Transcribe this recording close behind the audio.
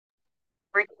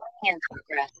Recording in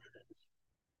progress.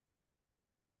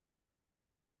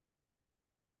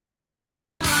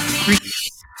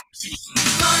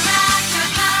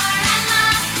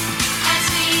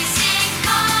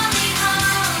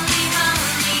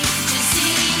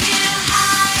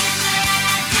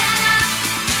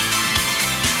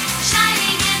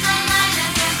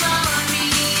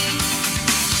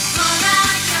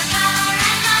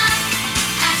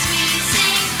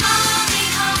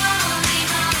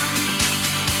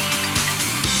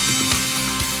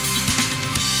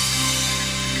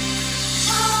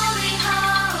 Holy,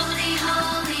 holy,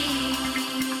 holy,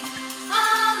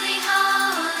 holy,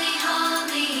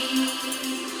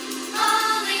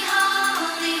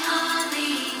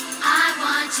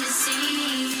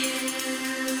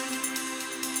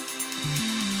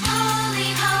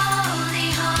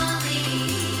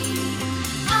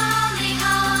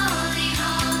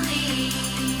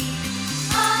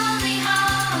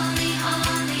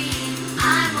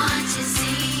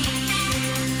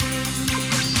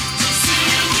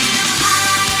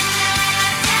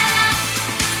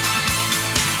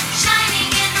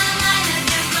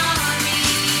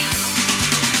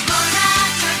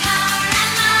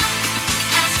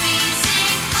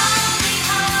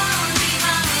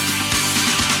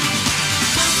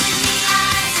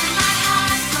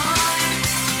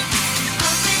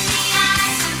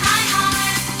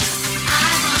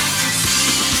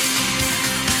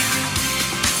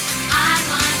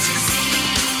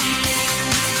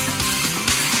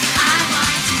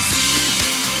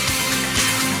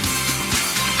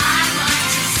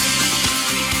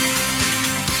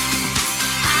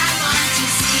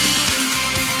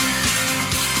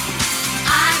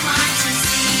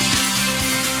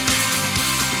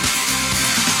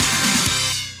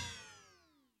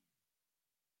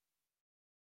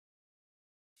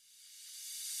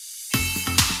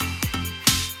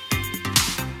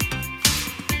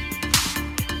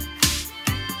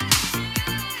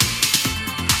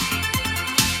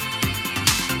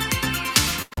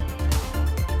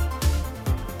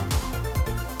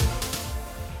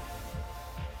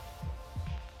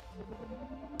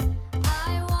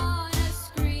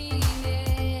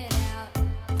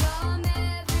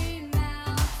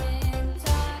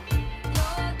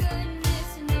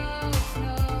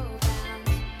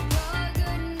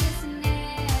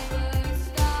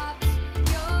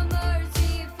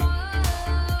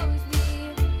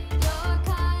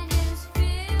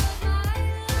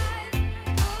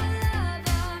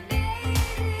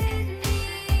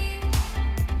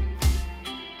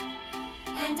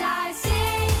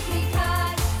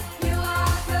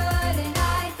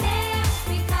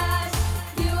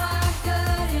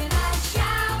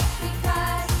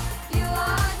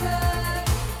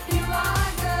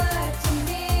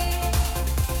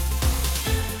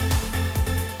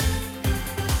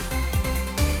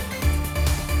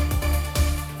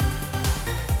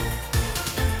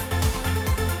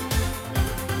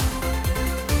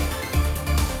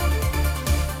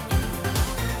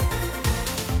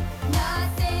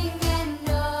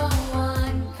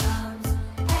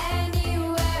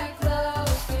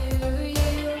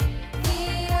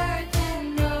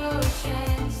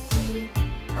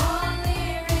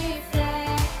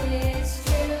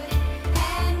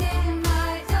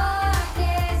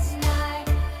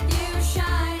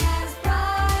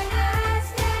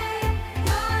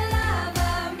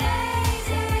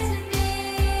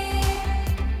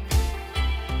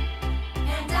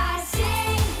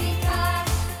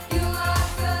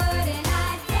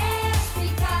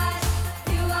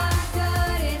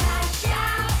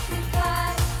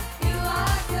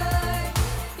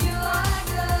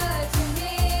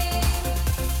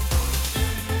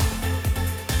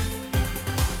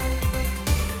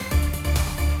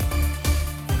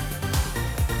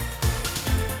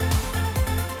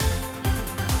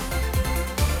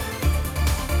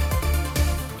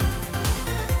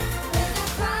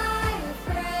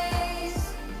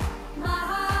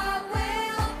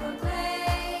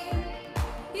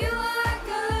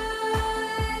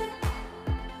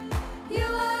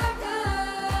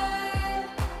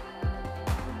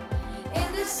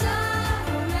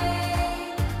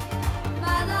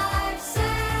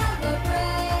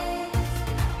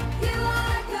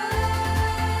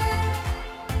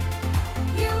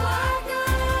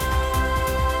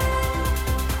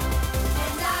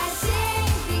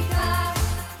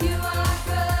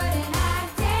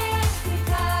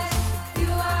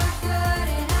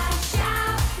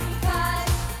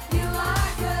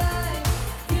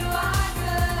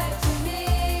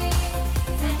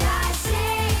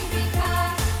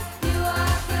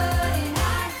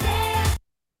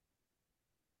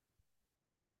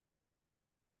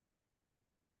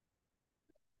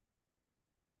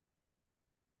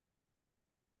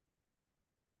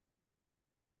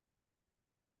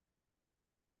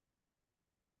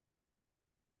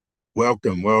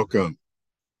 Welcome, welcome.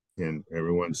 Can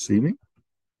everyone see me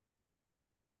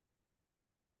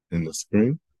in the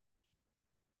screen?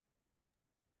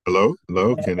 Hello,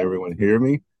 hello. Can everyone hear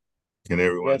me? Can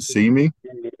everyone Yes, we see me?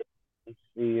 can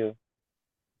see you.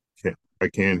 I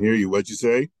can't hear you. What'd you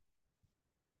say?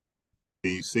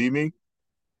 Can you see me?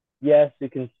 Yes, we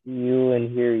can see you and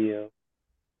hear you.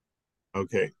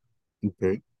 Okay,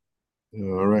 okay.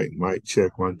 All right. Mic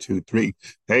check one, two, three.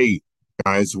 Hey,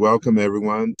 guys, welcome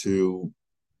everyone to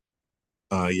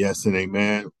Yes and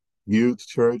Amen Youth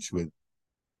Church with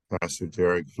Pastor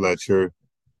Derrick Fletcher,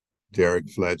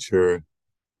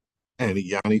 and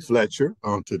E'Yani Fletcher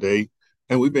on today.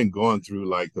 And we've been going through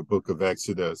like the book of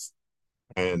Exodus,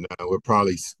 and we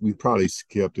probably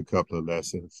skipped a couple of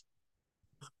lessons,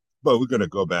 but we're going to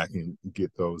go back and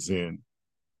get those in.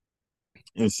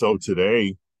 And so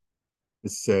today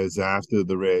it says after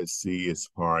the Red Sea is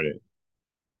parted,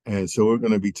 and so we're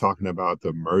going to be talking about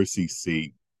the mercy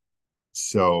seat.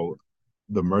 So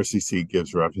the mercy seat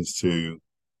gives reference to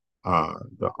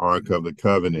the Ark of the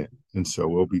Covenant, and so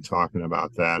we'll be talking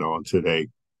about that on today.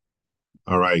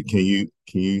 All right, can you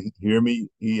hear me,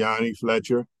 E'Yani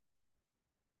Fletcher?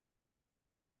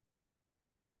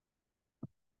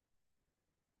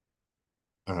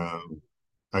 Um,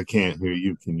 I can't hear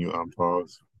you. Can you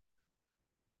unpause?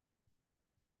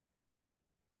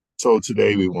 So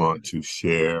today we want to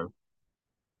share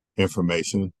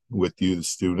information with you, the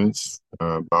students,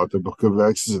 about the book of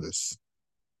Exodus.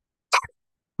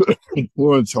 We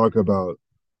want to talk about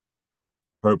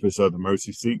purpose of the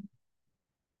mercy seat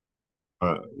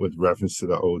with reference to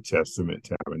the Old Testament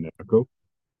tabernacle.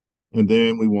 And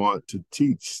then we want to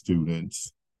teach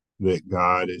students that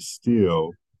God is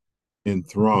still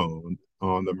enthroned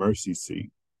on the mercy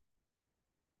seat.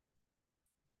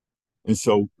 And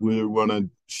so we want to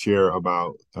share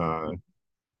about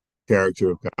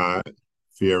character of God,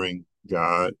 fearing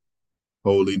God,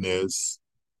 holiness,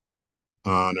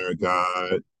 honor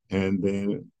God, and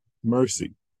then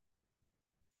mercy.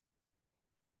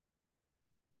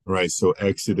 Right. So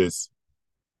Exodus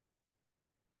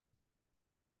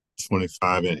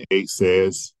 25 and 8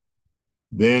 says,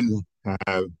 then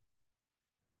have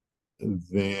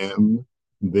them,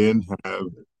 then have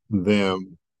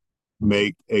them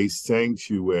make a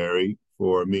sanctuary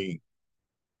for me,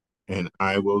 and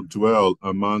I will dwell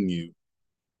among you.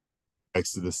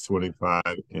 Exodus 25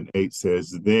 and 8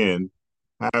 says, then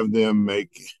have them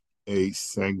make a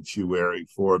sanctuary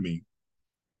for me,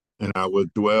 and I will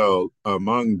dwell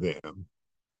among them.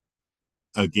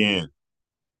 Again,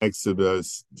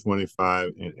 Exodus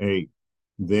 25 and 8.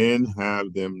 Then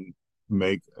have them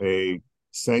make a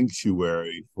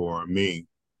sanctuary for me,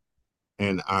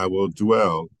 and I will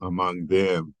dwell among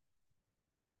them.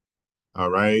 All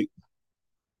right.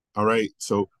 All right.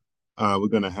 So we're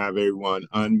going to have everyone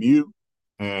unmute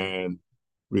and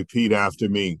repeat after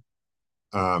me.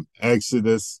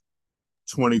 Exodus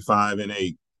 25 and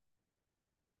 8.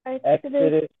 Exodus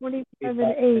Exodus 25 and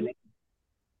 25 and 8. 8.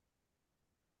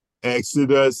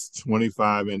 Exodus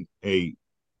 25 and 8.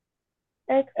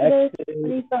 Exodus Exodus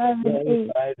 25 and 8.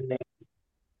 25 and 8.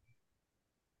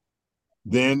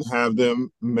 Then have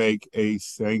them make a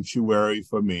sanctuary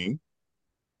for me,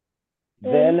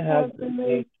 Then Then have have them them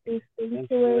make make a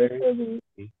sanctuary sanctuary for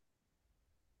me,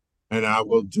 and I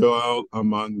will dwell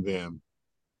among them.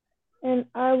 and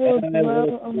I will and I will dwell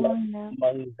dwell among them.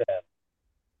 among them.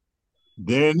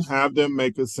 Then have them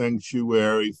make a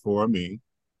sanctuary for me,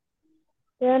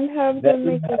 Then have them Then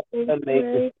make a have them make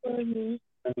a sanctuary for me,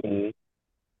 for me,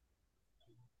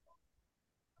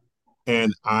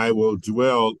 and I will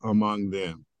dwell among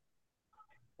them.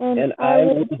 and and I I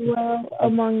will will dwell dwell.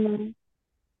 among them.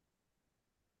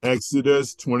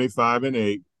 Exodus 25 and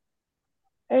 8.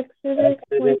 Exodus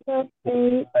Exodus 25 and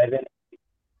 8. 25 and 8.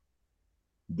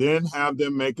 Then have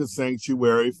them make a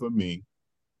sanctuary for me,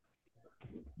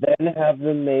 Then have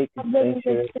them make a Have them make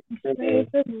a sanctuary for sanctuary me,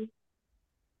 for me,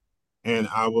 and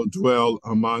I will dwell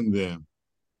among them.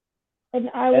 and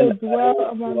I will and I dwell will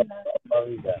among dwell them.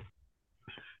 among them.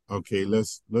 Okay,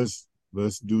 let's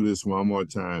do this one more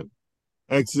time.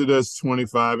 Exodus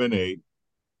 25 and 8.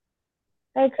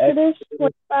 Exodus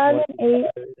Exodus 25 and 8.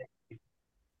 25 and 8.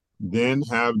 Then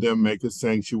have them make a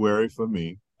sanctuary for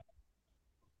me,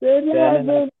 Then Then have have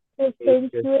them make a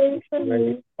make a sanctuary for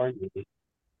sanctuary me, for me,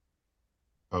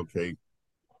 okay,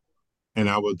 and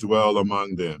I will dwell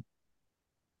among them.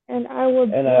 and I will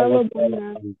and I dwell will among dwell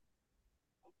them. among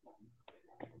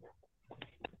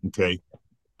Okay.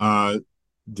 Uh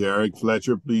Derrick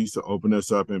Fletcher, please to open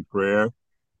us up in prayer.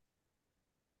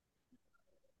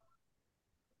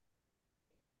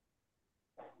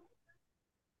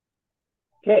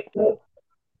 them. Okay.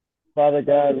 Father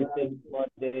God, we thank you one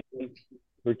day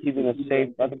for keeping us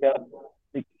safe. Father God,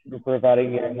 thank you for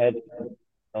providing your hedge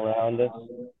around us.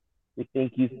 We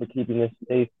thank you for keeping us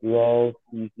safe through all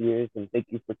these years, and thank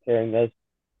you for carrying us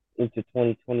into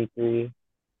 2023.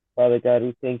 Father God,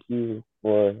 we thank you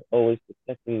for always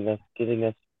protecting us, giving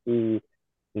us food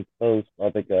and clothes,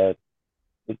 Father God.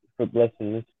 Thank you for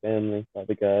blessing this family,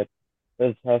 Father God. Let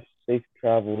us have safe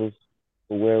travels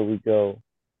for where we go.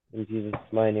 In Jesus'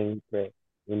 mighty name we pray.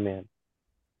 Amen.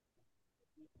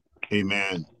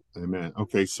 Amen. Amen.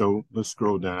 Okay, so let's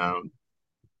scroll down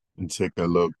and take a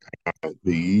look at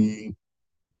this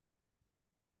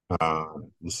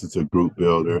is a group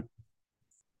builder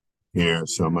here.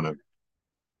 So I'm gonna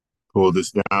pull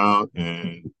this down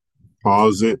and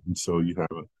pause it. And so you have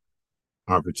an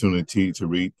opportunity to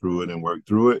read through it and work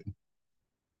through it.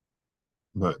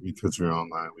 But because we're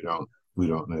online, we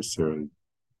don't necessarily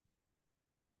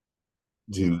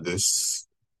do this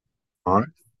part.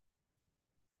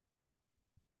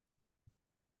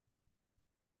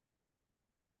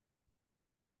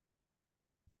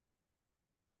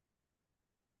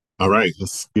 All right,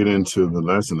 let's get into the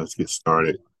lesson. Let's get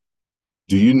started.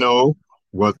 Do you know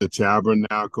what the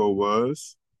tabernacle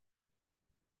was,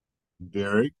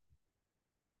 Derrick?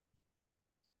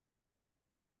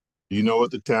 Do you know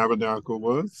what the tabernacle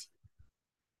was?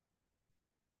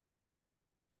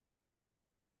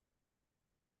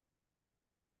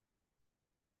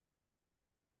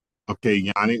 Okay,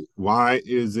 Yanni, why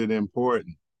is it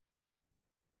important?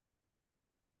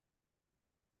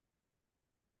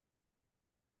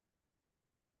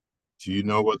 Do you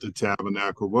know what the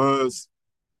tabernacle was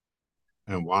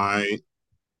and why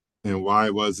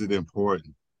was it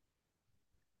important?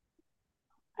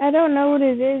 I don't know what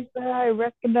it is, but I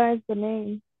recognize the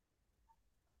name.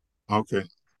 Okay.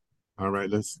 All right,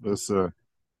 let's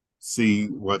see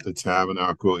what the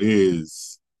tabernacle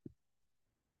is.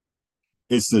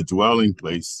 It's the dwelling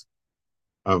place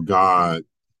of God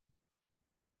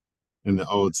in the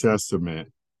Old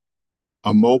Testament,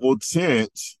 a mobile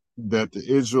tent that the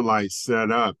Israelites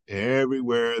set up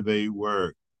everywhere they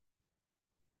were.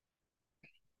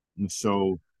 And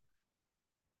so,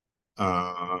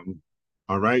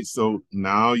 all right, so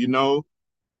now you know.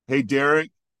 Hey,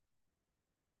 Derrick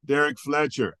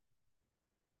Fletcher,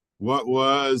 what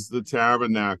was the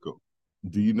tabernacle?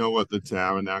 Do you know what the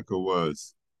tabernacle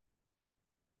was?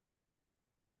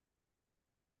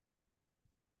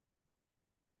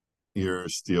 You're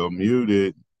still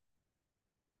muted.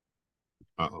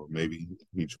 Uh-oh, maybe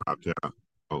he dropped out.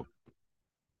 Oh,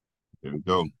 there we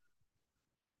go.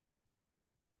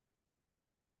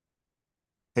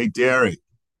 Hey, Derrick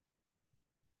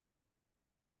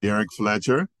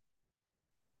Fletcher.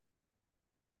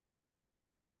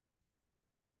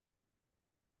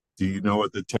 Do you know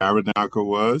what the tabernacle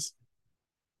was?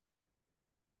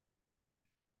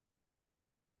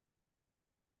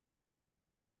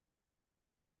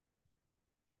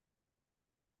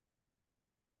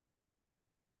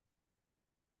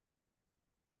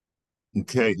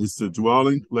 Okay, it's the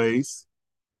dwelling place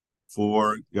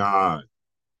for God.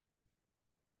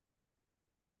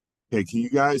 Okay, can you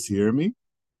guys hear me?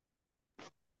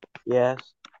 Yes.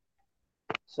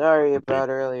 Sorry Okay, about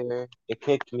earlier. It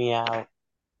kicked me out.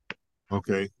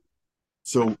 okay.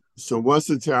 So what's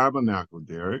the tabernacle,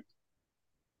 Derrick?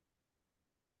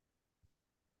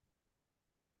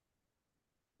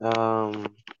 Um,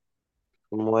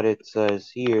 from what it says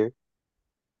here,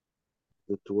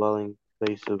 the dwelling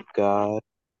place of God.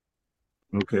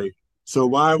 Okay. So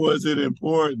why was it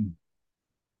important?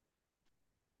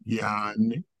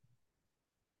 Yanni.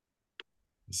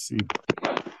 Let's see.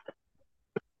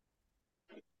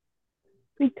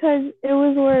 Because it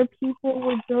was where people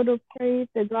would go to pray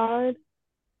to God.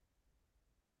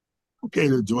 Okay,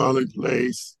 the dwelling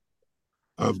place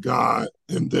of God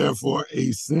and therefore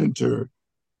a center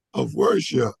of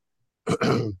worship.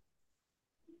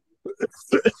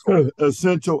 A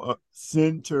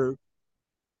center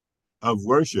of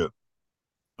worship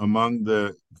among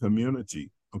the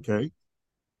community. Okay.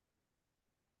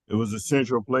 It was a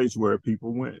central place where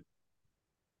people went.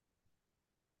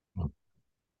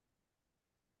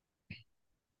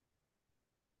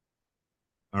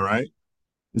 All right.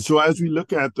 And so as we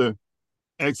look at the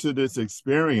Exodus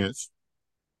experience,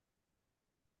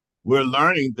 we're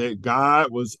learning that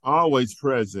God was always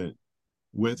present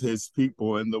with his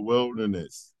people in the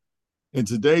wilderness. In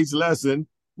today's lesson,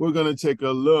 we're going to take a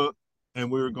look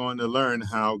and we're going to learn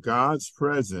how God's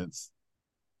presence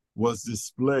was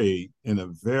displayed in a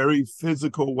very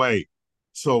physical way.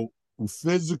 So,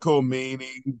 physical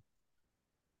meaning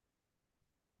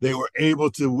they were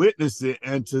able to witness it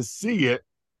and to see it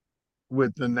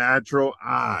with the natural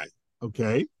eye.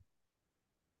 Okay.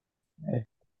 Okay.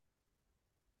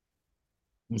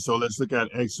 And so let's look at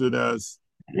Exodus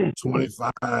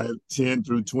 25, 10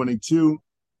 through 22,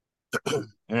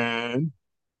 and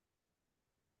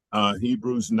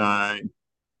Hebrews 9,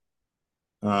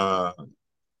 uh,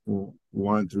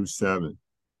 1 through 7.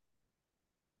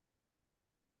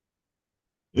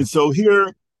 And so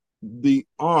here, the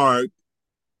Ark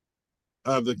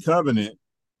of the Covenant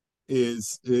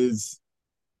is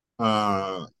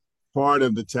part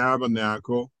of the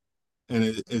tabernacle, and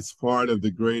it's part of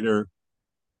the greater.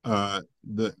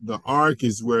 The Ark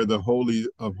is where the Holy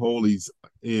of Holies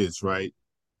is, right?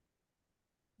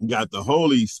 You got the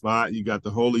holy spot, you got the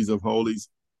holies of holies,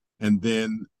 and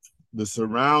then the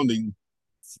surrounding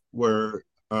where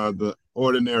the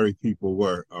ordinary people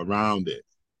were around it.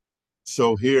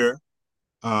 So here,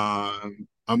 I'm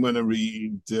going to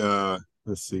read,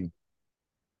 let's see,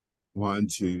 1,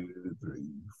 2, 3,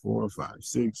 4, 5,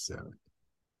 6, 7,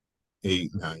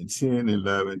 8, 9, 10,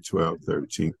 11, 12,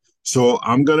 13. So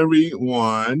I'm going to read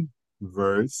one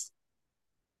verse,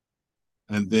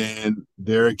 and then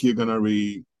Derrick, you're going to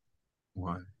read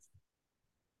 1,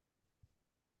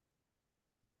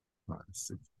 5,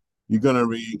 6. You're going to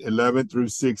read 11 through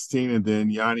 16, and then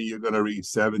Yanni, you're going to read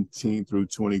 17 through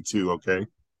 22, okay?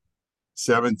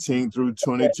 17 through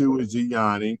 22 is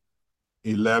E'Yani.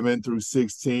 11 through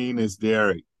 16 is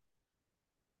Derrick.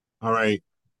 All right.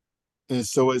 And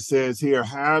so it says here,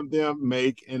 have them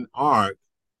make an ark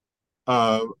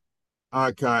of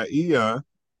acacia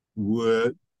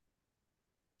wood,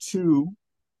 2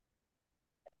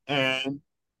 and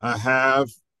a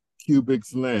half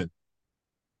cubits length,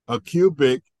 a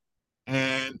cubit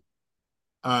and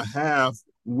a half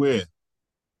width,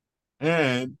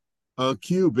 and a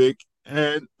cubic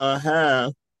and a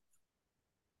half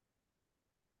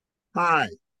high.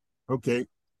 Okay,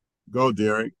 go,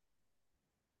 Derrick.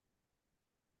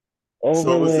 So is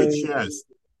the Overlay chest.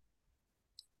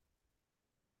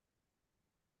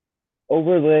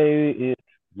 overlay it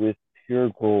with pure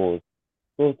gold,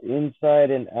 both inside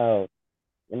and out,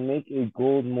 and make a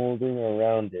gold molding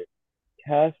around it.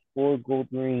 Cast 4 gold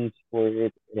rings for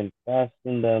it and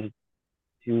fasten them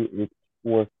to its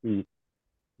 4 feet,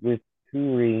 with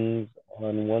 2 rings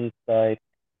on one side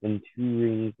and 2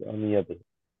 rings on the other.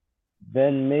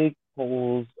 Then make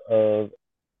poles of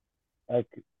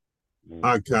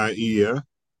Acacia.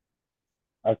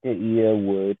 acacia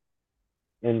wood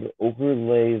and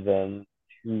overlay them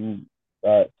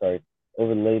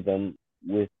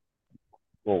with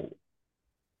gold.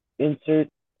 Insert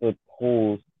the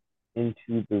poles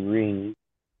into the rings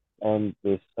on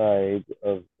the side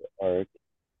of the ark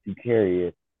to carry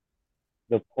it.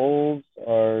 The poles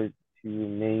are to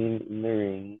remain in the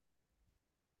ring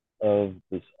of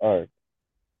this ark.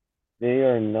 They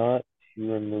are not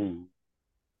to remove.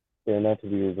 They are not to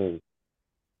be removed.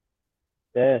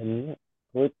 Then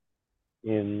put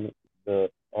in the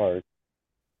ark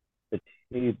the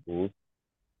tables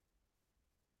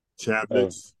of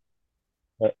Tablets.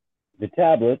 the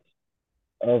tablets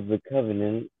of the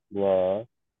covenant law,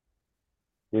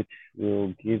 which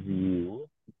will give you.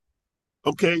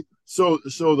 Okay, so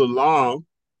the law,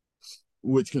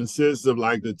 which consists of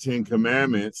like the 10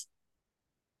 Commandments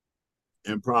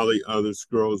and probably other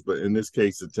scrolls, but in this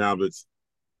case, the tablets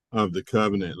of the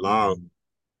covenant law.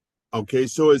 Okay,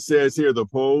 so it says here the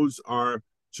poles are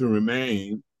to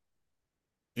remain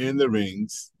in the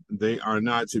rings, they are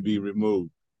not to be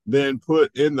removed. Then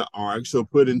put in the ark, so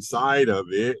put inside of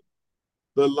it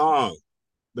the law,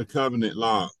 the covenant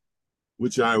law,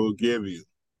 which I will give you.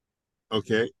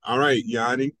 Okay, all right,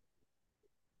 Yanni.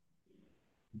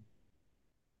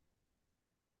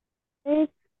 Make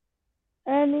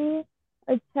any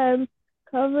attempt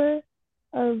cover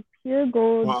of pure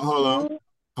gold Well, hold on, too.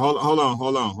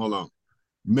 hold on.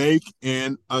 Make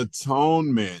an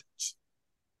atonement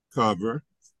cover.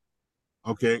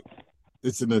 Okay,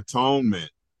 it's an atonement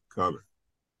cover.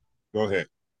 Go ahead.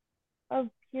 Of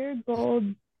pure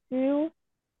gold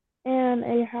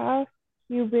 2.5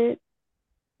 cubits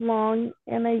long,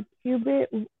 and a cubit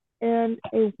and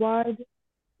a wide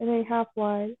and a half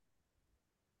wide,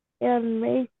 and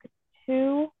make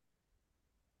 2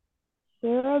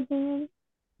 cherubim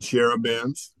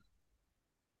Cherubims.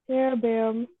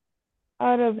 cherubim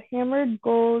out of hammered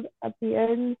gold at the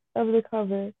ends of the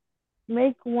cover.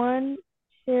 Make 1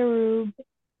 cherub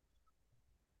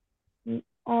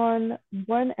on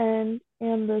one end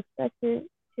and the second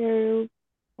cherub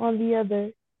on the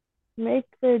other. Make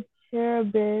the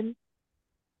cherubim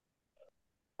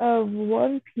of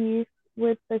one piece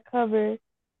with the cover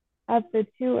at the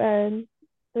 2 ends.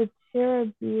 The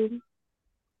cherubim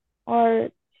are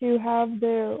to have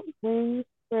their wings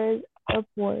spread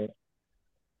upward,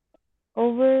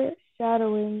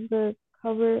 overshadowing the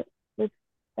cover with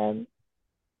them.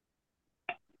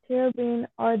 Cherubim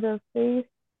are to face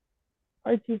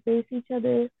each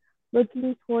other,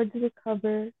 looking towards the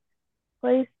cover.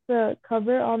 Place the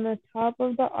cover on the top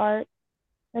of the ark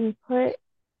and put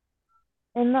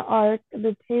in the ark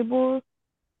the tables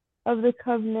of the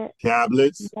covenant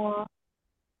Tablets, law,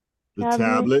 the tablets,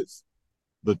 tablets,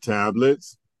 the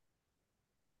tablets,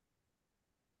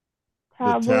 the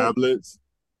tablets,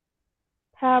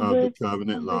 tablets of the tablets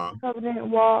covenant of the law. covenant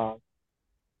law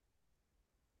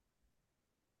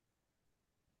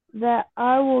that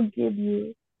I will give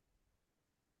you.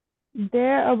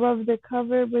 There above the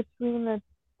cover between the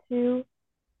two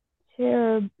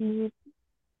cherubim,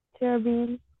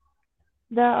 cherubim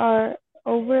that are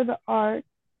over the ark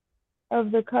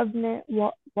of the covenant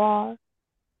law,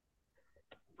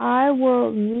 I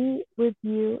will meet with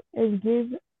you and give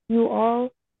you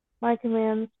all my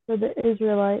commands for the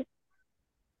Israelites.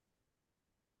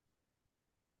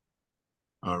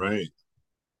 All right.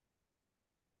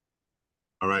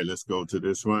 All right, let's go to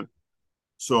this one.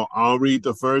 So I'll read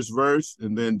the first verse,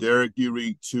 and then Derrick, you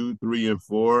read 2, 3, and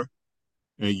 4,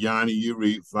 and Yanni, you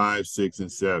read 5, 6,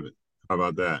 and 7. How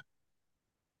about that?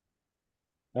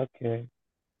 Okay.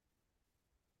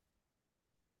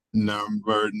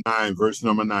 Verse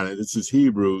number 9. This is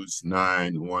Hebrews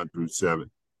 9, 1 through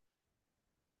 7.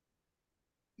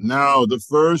 Now, the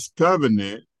first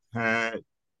covenant had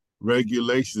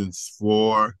regulations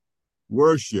for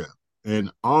worship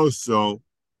and also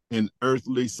an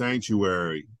earthly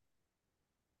sanctuary.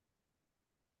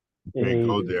 Okay,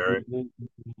 go there.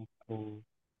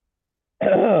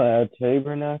 A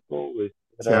tabernacle was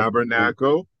set up.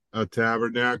 Tabernacle, a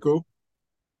tabernacle.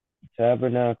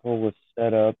 Tabernacle was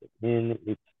set up in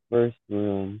its first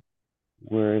room,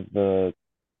 where the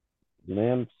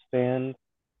lampstand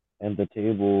and the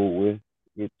table with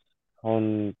its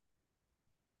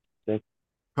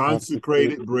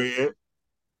Consecrated bread.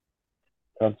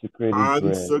 consecrated bread,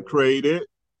 Consecrated.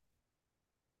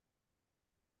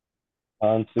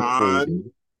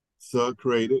 consecrated,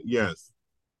 Consecrated. Yes.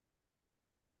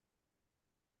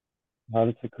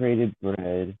 consecrated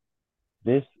bread.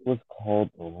 This was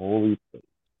called the holy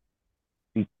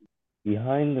place.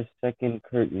 Behind the second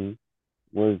curtain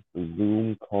was the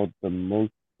room called the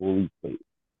most holy place,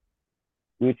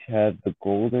 which had the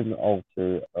golden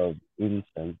altar of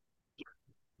incense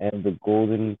and the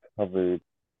golden covered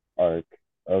ark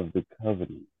of the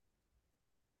covenant.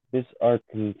 This ark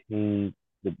contained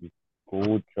the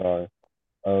gold jar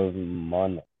of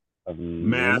manna,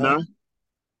 Manna.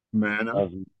 Manna.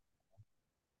 of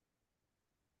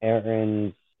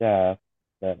Aaron's staff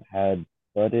that had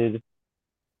budded,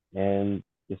 and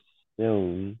the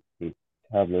stone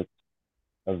tablets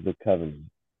of the covenant.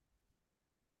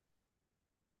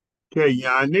 Okay,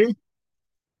 Yanni.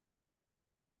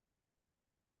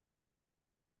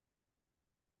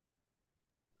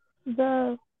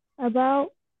 The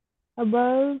about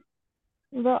above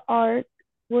the ark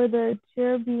were the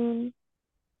cherubim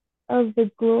of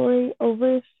the glory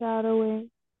overshadowing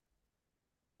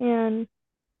and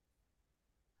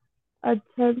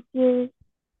attempted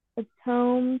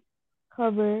atonement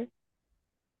cover,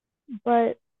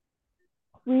 but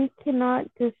we cannot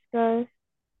discuss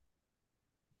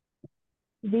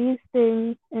these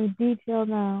things in detail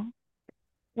now.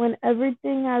 When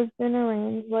everything has been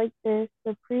arranged like this,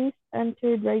 the priests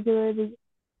entered regularly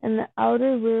in the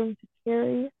outer room to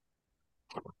carry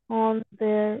on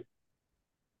their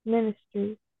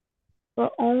ministry,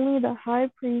 but only the high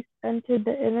priest entered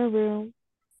the inner room,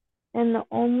 and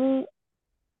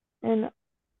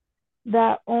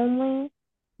that only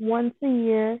once a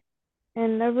year,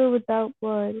 and never without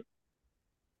blood,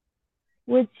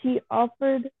 which he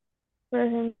offered for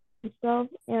himself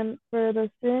and for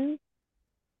the sin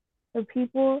the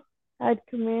people had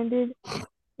committed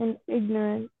in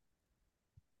ignorance.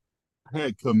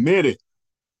 Had committed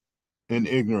in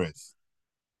ignorance.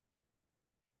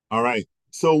 All right.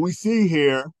 So we see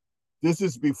here, this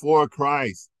is before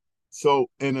Christ. So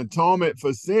an atonement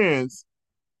for sins,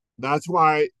 that's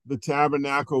why the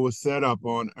tabernacle was set up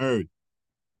on earth.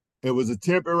 It was a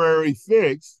temporary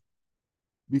fix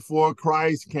before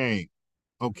Christ came.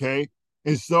 Okay.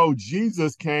 And so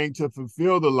Jesus came to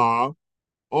fulfill the law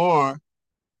or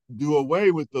do away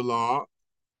with the law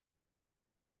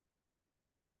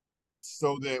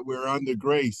so that we're under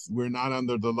grace. We're not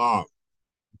under the law.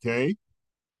 Okay.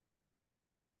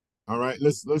 All right.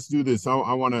 Let's do this. I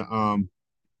want to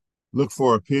look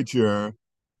for a picture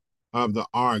of the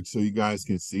ark so you guys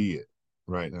can see it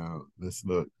right now. Let's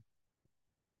look.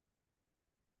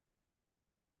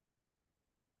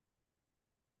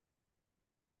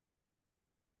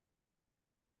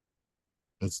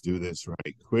 Let's do this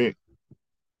right quick.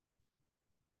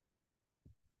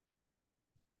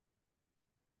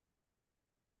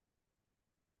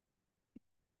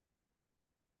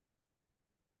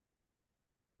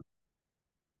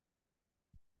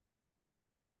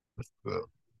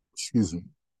 Excuse me.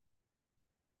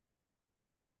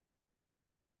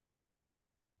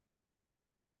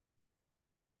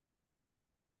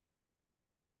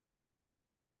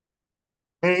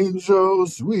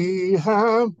 Angels we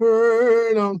have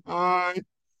heard on high.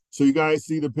 So you guys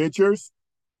see the pictures?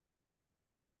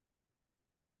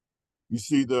 You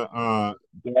see Yes.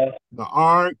 the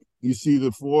ark, you see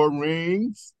the four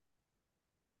rings,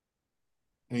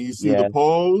 and you see the Yes.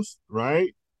 poles,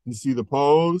 right? You see the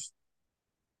poles.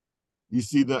 You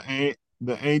see the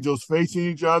angels facing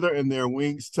each other and their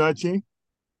wings touching.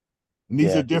 And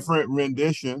these are Yes. different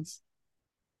renditions.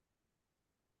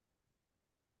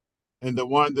 And the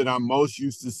one that I'm most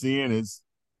used to seeing is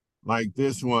like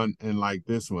this one and like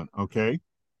this one. Okay.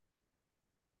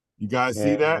 You guys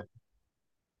see Okay. that?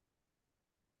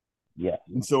 Yes.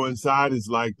 And so inside is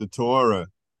like the Torah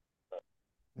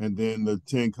and then the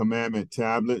Ten Commandment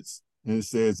tablets. And it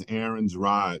says Aaron's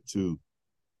rod too.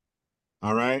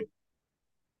 All right.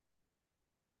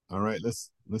 All right.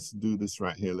 Let's do this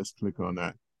right here. Let's click on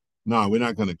that. No, we're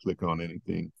not going to click on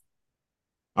anything.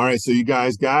 All right. So you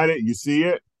guys got it? You see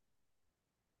it?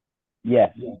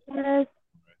 Yes. Yes.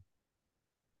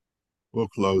 We'll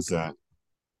close that.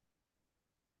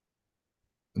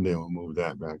 And then we'll move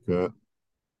that back up.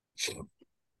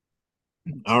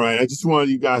 All right. I just wanted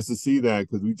you guys to see that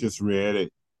because we just read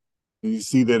it. And you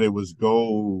see that it was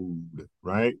gold,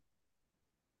 right?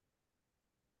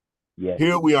 Yes.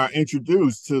 Here we are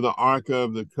introduced to the Ark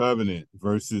of the Covenant,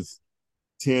 verses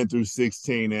 10 through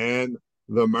 16, and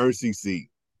the mercy seat,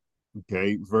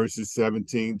 okay, verses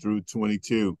 17 through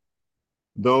 22.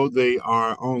 Though they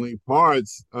are only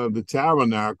parts of the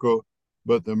tabernacle,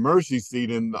 but the mercy seat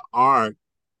and the Ark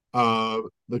of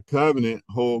the covenant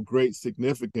hold great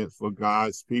significance for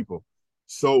God's people.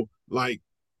 So, like,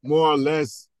 more or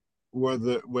less, where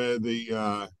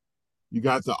the you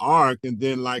got the ark, and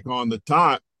then like on the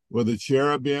top where the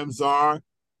cherubims are,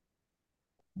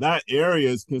 that area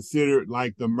is considered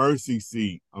like the mercy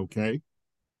seat. Okay,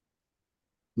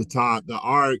 the top, the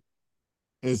ark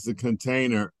is the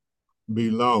container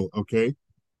below. Okay,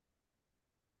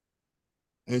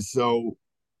 and so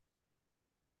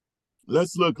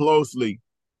let's look closely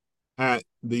at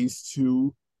these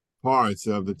two parts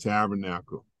of the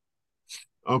tabernacle.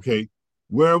 Okay,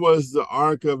 where was the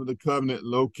Ark of the Covenant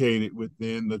located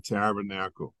within the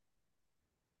tabernacle?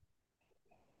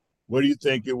 What do you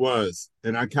think it was?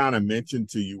 And I kind of mentioned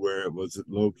to you where it was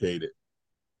located.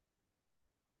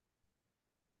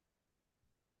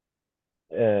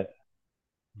 Uh,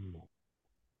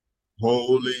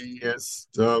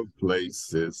 Holiest of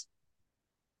places.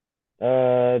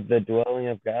 the dwelling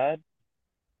of God.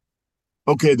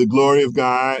 Okay, the glory of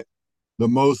God, the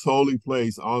most holy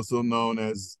place, also known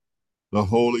as the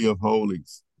Holy of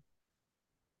Holies.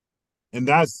 And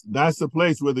that's the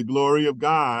place where the glory of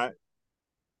God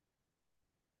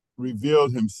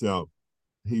revealed himself.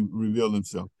 He revealed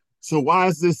himself. So why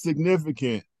is this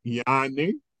significant,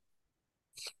 Yanni?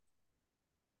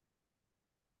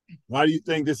 Why do you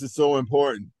think this is so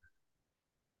important?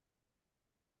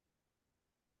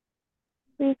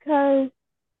 Because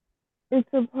it's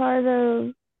a part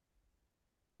of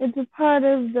it's a part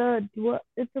of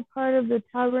the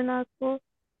tabernacle,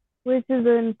 which is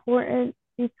important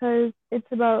because it's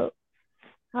about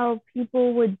how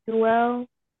people would dwell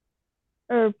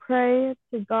or pray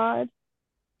to God.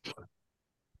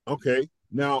 Okay,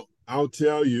 now I'll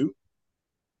tell you,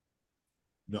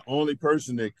 the only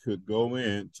person that could go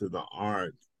into the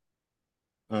Ark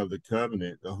of the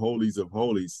Covenant, the Holies of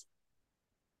Holies,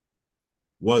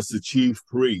 was the chief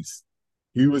priest.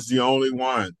 He was the only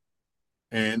one.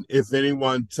 And if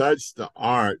anyone touched the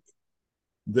Ark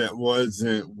that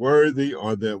wasn't worthy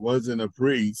or that wasn't a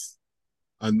priest,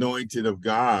 anointed of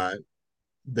God,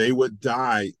 they would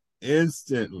die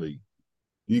instantly.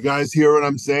 You guys hear what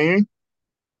I'm saying?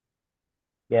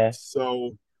 Yes.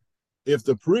 So if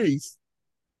the priest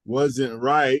wasn't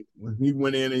right when he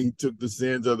went in and he took the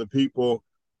sins of the people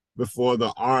before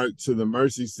the ark to the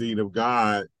mercy seat of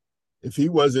God, if he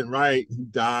wasn't right, he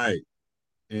died.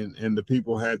 And the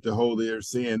people had to hold their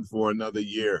sin for another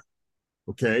year.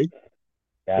 Okay.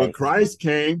 But Right. Christ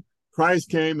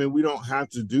came and we don't have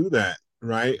to do that,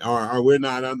 right? Or we're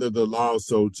not under the law,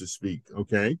 so to speak.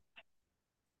 Okay.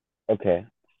 Okay.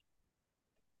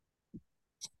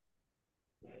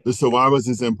 So why was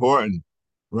this important?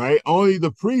 Right? Only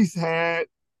the priest had,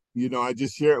 I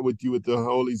just shared with you with the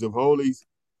holies of holies.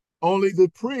 Only the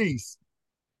priest,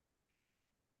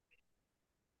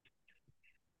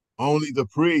 only the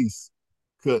priest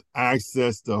could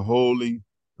access the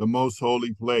most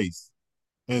holy place.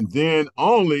 And then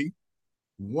only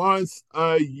once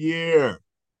a year.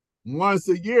 Once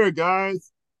a year,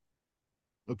 guys.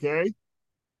 Okay.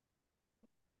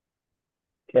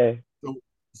 Okay. So,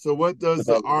 so what does But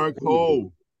the that's ark crazy.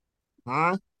 hold?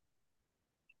 Huh?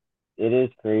 It is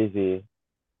crazy.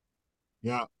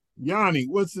 Yeah. Yanni,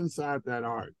 what's inside that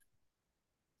ark?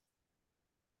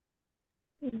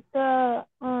 The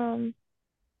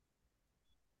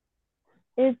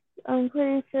it's I'm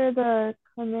pretty sure the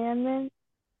commandments.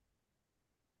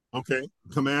 Okay.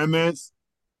 Commandments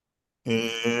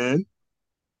and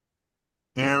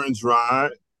Aaron's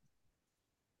rod.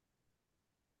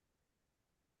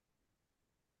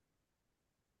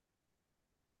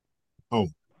 Oh,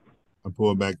 I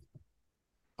pulled back.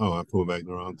 Oh, I pulled back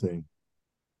the wrong thing.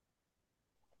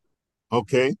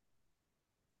 Okay.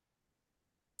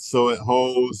 So it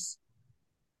holds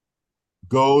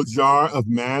gold jar of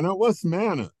manna. What's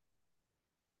manna?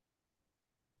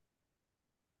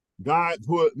 God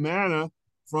put manna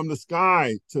from the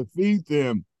sky to feed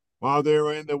them while they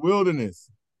were in the wilderness.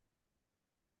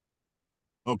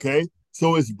 Okay.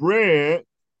 So it's bread.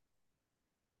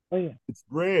 Oh yeah. It's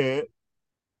bread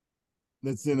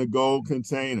that's in a gold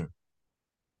container.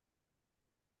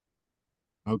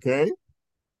 Okay.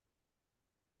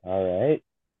 All right.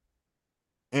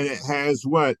 And it has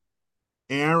what?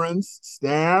 Aaron's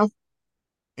staff.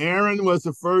 Aaron was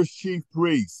the first chief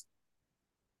priest.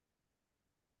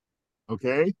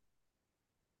 Okay.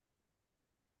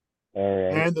 All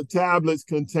right. And the tablets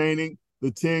containing the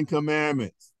Ten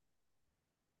Commandments,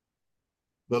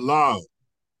 the law.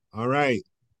 All right.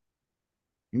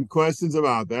 Any questions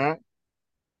about that?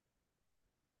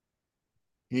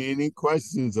 Any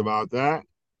questions about that?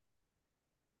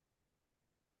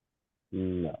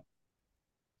 No.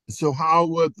 So, how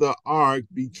would the ark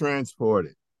be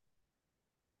transported?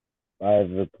 By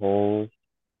the poles,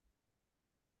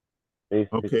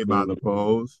 Okay, by the basically,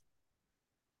 poles.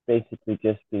 basically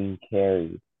just being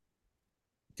carried.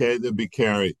 Okay, to be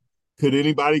carried. Could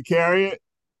anybody carry it?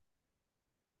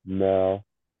 No.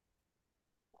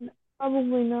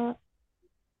 Probably not.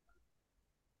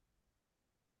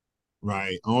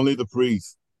 Right. Only the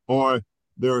priests. Or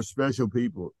there are special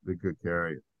people that could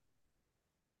carry it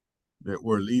that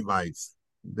were Levites.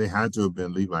 They had to have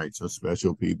been Levites or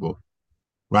special people.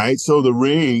 Right. So the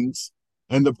rings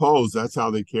and the poles, that's how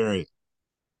they carried it.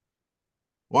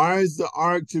 Why is the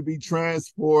ark to be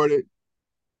transported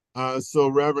so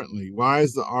reverently? Why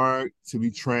is the ark to be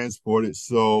transported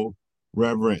so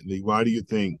reverently? Why do you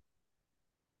think?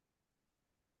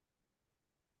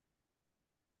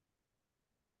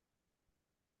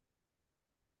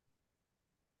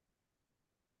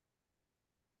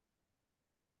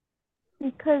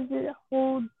 Because it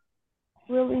holds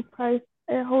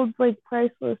like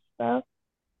priceless stuff.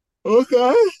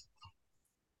 Okay.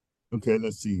 Okay,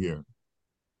 let's see here.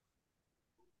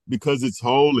 Because it's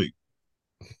holy.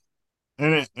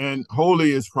 And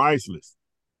holy is priceless.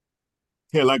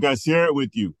 Okay, like I shared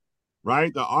with you,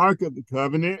 right? The Ark of the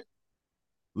Covenant,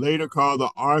 later called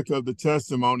the Ark of the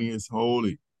Testimony, is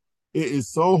holy. It is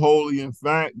so holy, in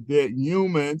fact, that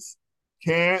humans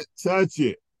can't touch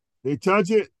it. They touch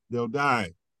it, they'll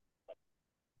die.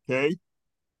 Okay?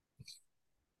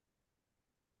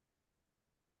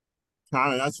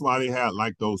 Kind of that's why they had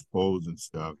like those poles and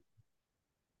stuff.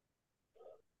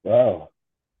 Wow.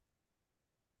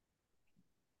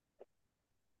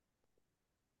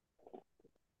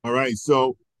 All right,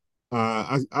 so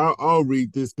I'll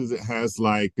read this because it has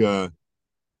like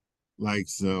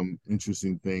some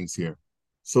interesting things here.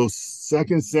 So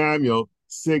Second Samuel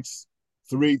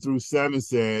 6:3-7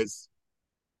 says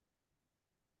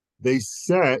they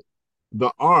set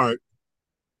the ark.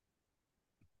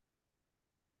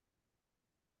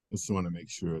 I just want to make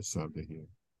sure it's something here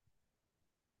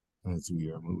as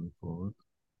we are moving forward.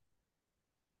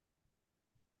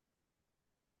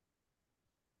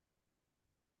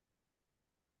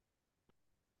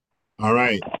 All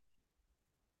right.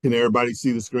 Can everybody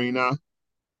see the screen now?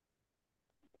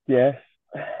 Yes.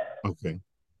 Okay.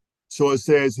 So it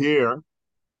says here,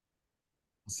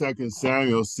 Second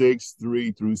Samuel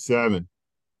 6:3-7.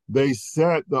 They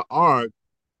set the ark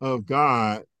of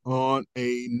God on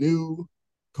a new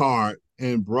cart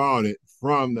and brought it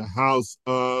from the house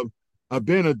of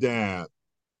Abinadab,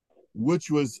 which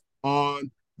was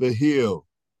on the hill.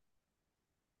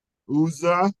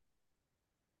 Uzzah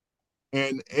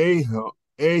and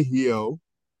Ahio,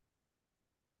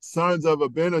 sons of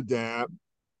Abinadab,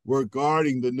 were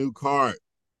guarding the new cart.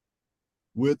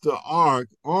 with the ark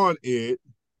on it,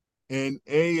 and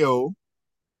Ao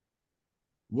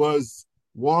was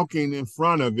walking in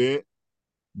front of it.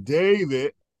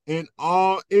 David and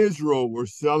all Israel were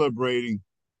celebrating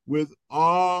with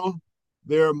all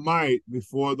their might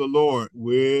before the Lord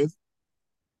with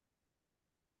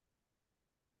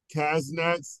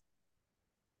casnets,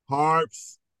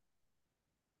 harps,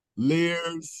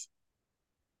 lyres,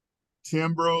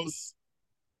 timbrels,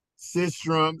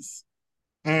 sistrums,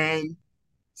 and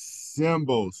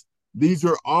cymbals. These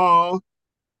are all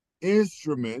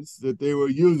instruments that they were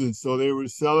using. So they were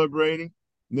celebrating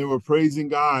and they were praising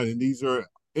God. And these are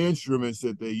instruments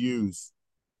that they used.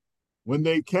 When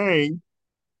they came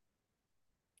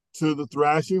to the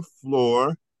thrashing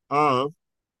floor of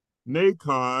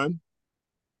Nacon,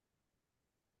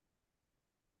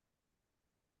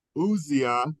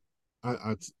 Uzziah,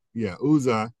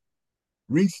 Uzzah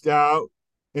reached out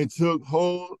and took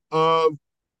hold of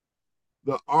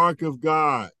the ark of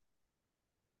God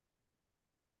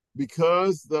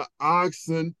because the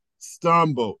oxen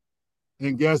stumbled.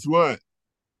 And guess what?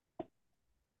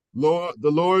 The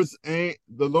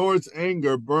Lord's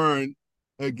anger burned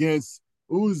against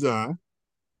Uzzah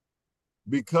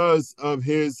because of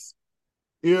his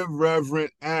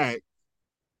irreverent act.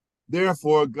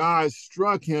 Therefore, God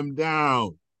struck him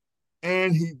down,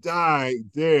 and he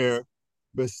died there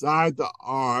beside the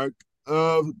ark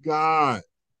of God.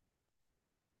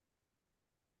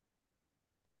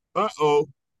 Uh-oh.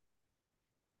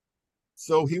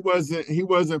 So he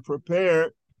wasn't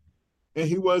prepared, and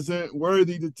he wasn't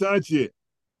worthy to touch it,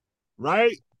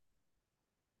 right?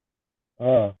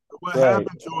 What Right.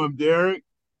 happened to him, Derrick?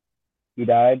 He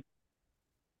died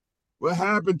What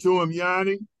happened to him,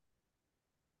 Yanni?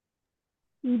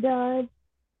 He died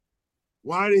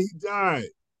Why did he die?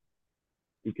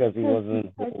 because he because he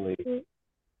wasn't touched holy. it.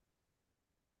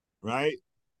 Right?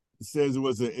 It says it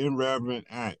was an irreverent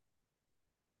act.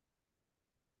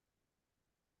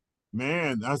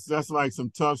 Man, that's like some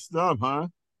tough stuff, huh?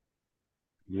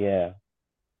 Yeah.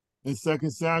 In 2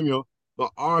 Samuel, the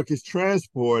ark is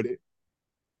transported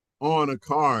on a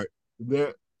cart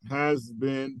that has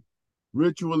been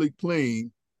ritually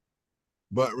cleaned.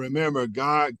 But remember,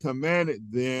 God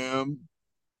commanded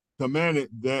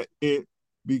that it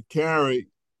be carried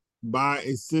by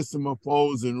a system of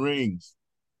poles and rings.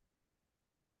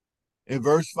 In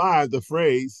verse 5, the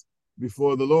phrase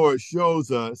before the Lord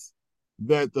shows us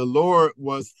that the Lord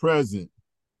was present.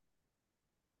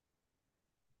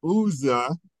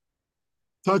 Uzzah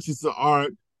touches the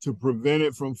ark to prevent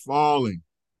it from falling,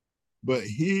 but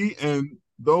he and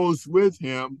those with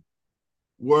him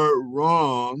were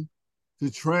wrong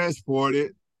to transport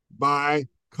it by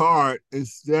cart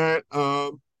instead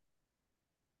of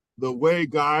the way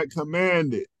God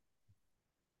commanded.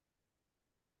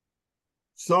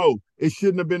 So it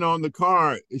shouldn't have been on the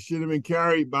cart. It should have been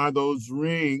carried by those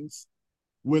rings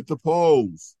with the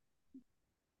poles.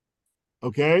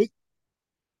 Okay?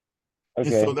 And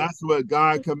so Okay. that's what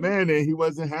God commanded. He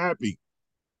wasn't happy.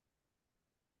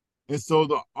 And so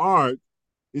the ark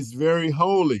is very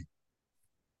holy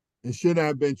and should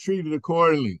have been treated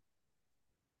accordingly.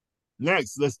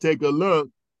 Next, let's take a look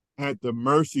at the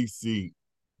mercy seat.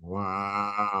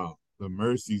 Wow, the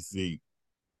mercy seat.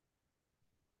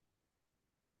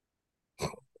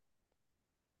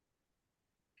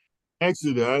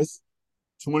 Exodus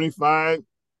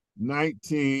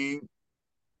 25:19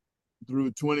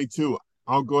 through 22.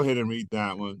 I'll go ahead and read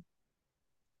that one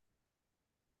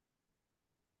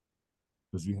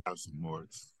because we have some more.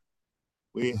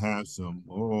 We have some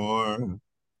more.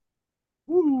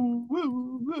 Woo,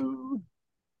 woo, woo.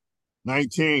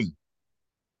 19.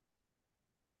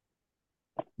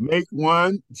 Make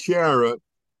one cherub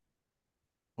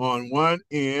on one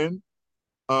end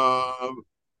of,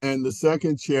 and the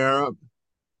second cherub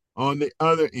on the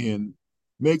other end.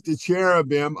 Make the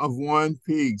cherubim of one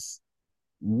piece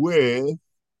with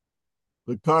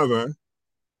the cover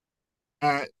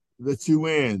at the two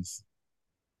ends.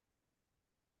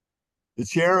 The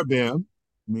cherubim,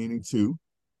 meaning two,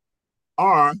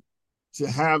 are to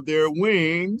have their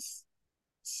wings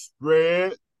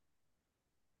spread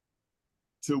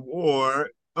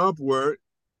toward upward,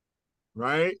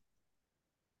 right?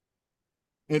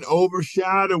 And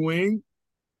overshadowing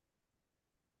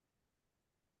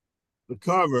the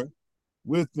cover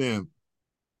with them.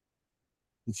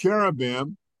 The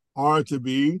cherubim are to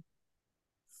be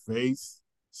face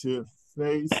to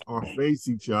face or face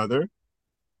each other,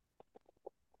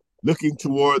 looking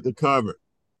toward the cover.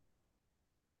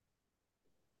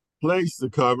 Place the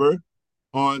cover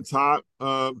on top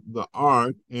of the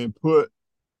ark and put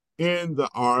in the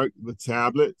ark the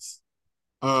tablets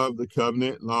of the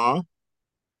covenant law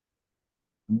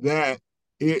that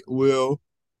it will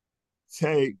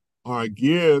take or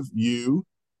give you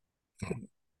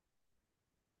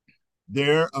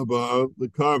there above the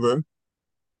cover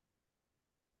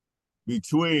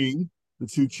between the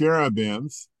two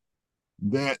cherubims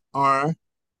that are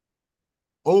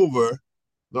over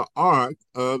the ark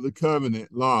of the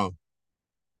covenant law.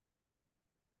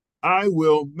 I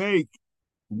will make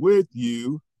with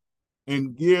you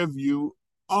and give you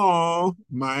all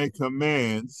my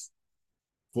commands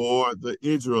for the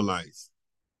Israelites.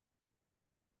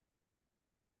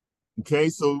 Okay,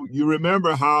 so you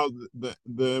remember how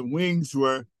the wings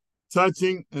were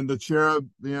touching and the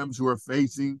cherubims were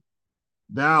facing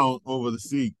down over the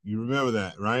seat. You remember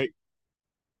that, right?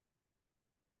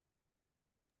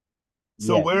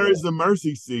 So Yes. where is the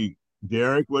mercy seat,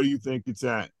 Derrick? What do you think it's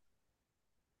at?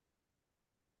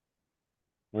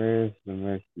 Where's the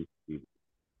mercy seat?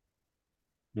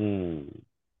 Hmm.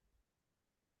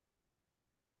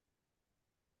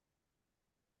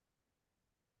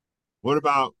 What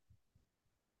about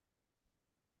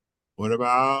what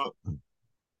about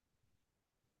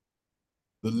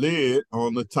the lid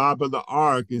on the top of the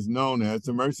ark is known as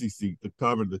the mercy seat to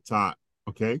cover the top.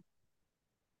 Okay,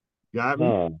 got me?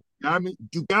 Huh. Got me?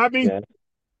 You got me? Yes.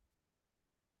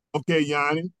 Okay,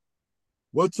 Yanni.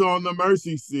 What's on the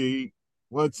mercy seat?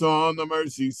 What's on the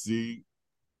mercy seat?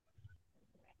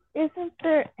 Isn't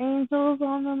there angels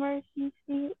on the mercy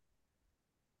seat?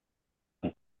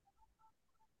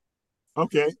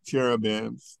 Okay,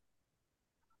 cherubims.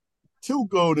 Two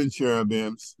golden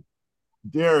cherubims.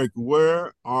 Derrick,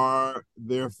 where are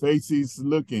their faces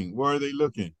looking? Where are they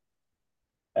looking?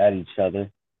 At each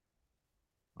other.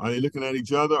 Are they looking at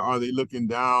each other? Or are they looking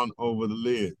down over the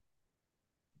lid?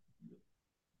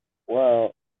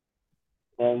 Well,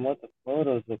 from what the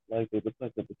photos look like, they look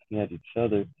like they're looking at each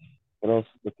other, but also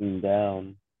looking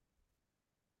down.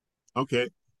 Okay,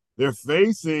 they're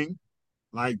facing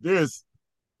like this,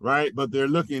 right? But they're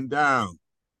looking down.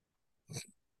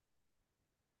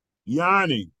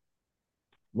 Yanni,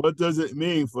 what does it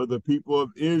mean for the people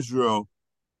of Israel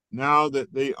now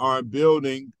that they are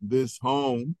building this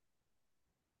home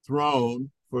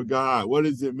throne for God? What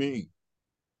does it mean?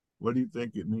 What do you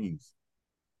think it means?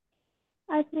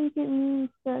 I think it means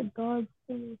that God's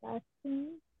coming back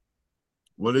soon.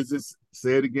 What does it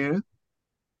say it again?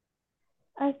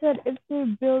 I said if they're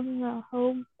building a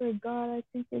home for God, I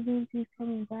think it means he's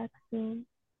coming back soon.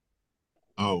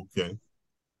 Oh, okay.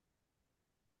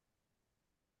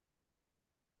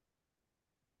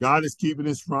 God is keeping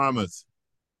his promise.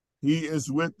 He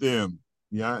is with them.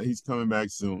 Yeah, he's coming back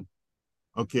soon.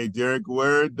 Okay, Derrick,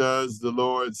 where does the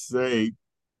Lord say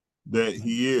that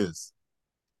he is?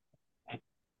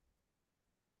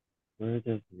 Where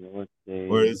does the Lord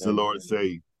Where say does the that Lord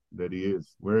say that he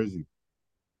is? Where is he?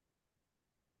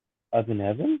 up in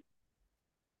heaven?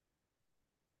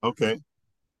 Okay.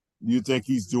 You think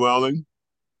he's dwelling?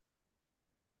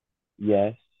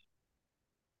 Yes.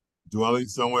 Dwelling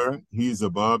somewhere? He's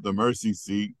above the mercy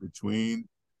seat between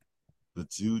the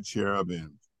two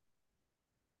cherubims.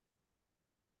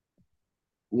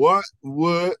 What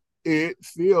would it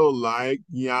feel like,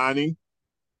 Yanni,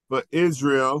 for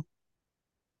Israel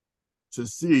to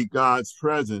see God's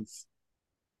presence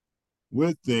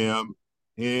with them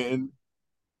in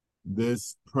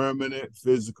this permanent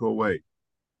physical way?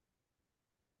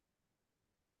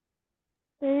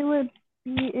 They would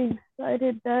be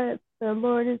excited that the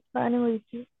Lord is finally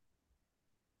here.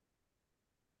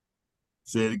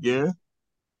 Say it again.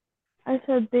 I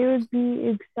said they would be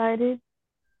excited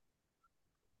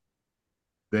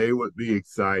They would be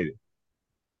excited,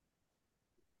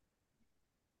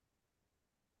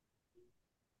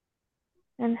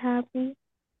 and happy.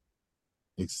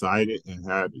 excited and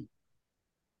happy.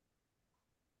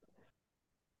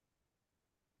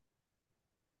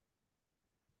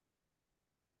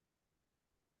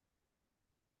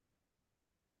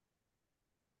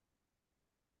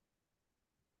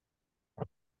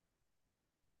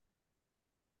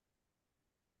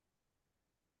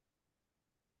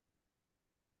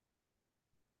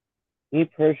 Me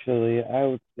personally, I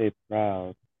would say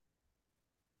proud.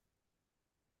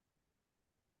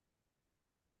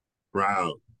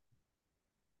 Proud.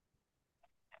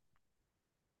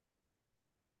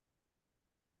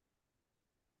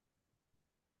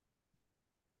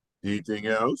 Anything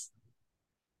else?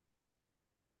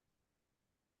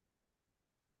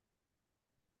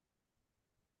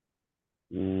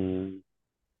 Mm,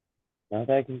 not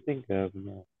that I can think of,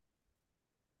 no.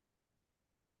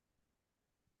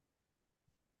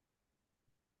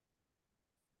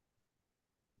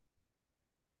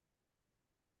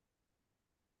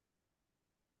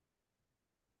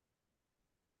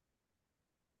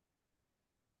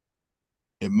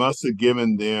 It must have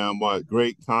given them what?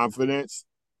 Great confidence,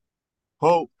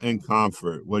 hope, and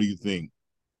comfort. What do you think?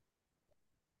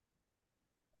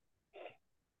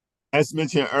 As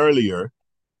mentioned earlier,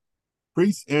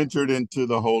 priests entered into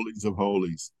the holies of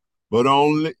holies, but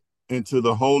only into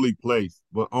the holy place,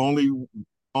 but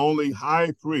only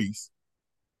high priests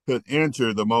could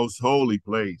enter the most holy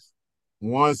place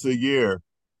once a year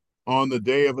on the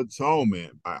Day of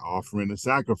Atonement by offering a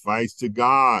sacrifice to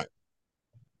God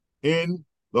in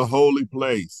the holy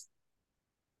place.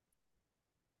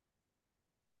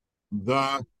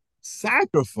 The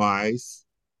sacrifice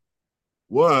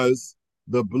was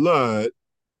the blood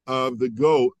of the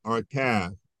goat or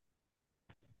calf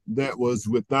that was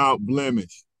without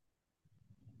blemish.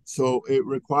 So it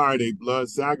required a blood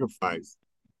sacrifice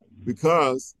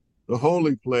because the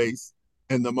holy place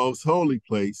and the most holy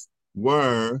place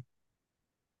were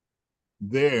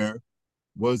there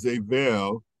was a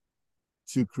veil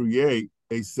to create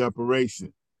a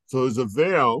separation. So there's a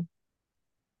veil,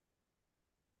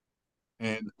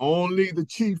 and only the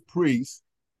chief priest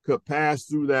could pass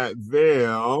through that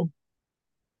veil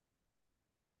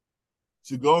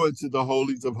to go into the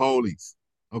holies of holies.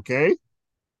 Okay?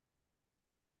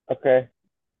 Okay.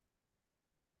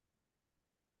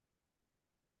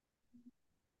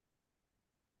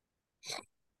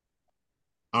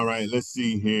 All right, let's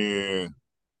see here.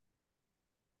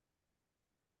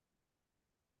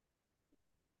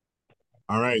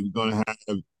 All right, we're going to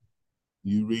have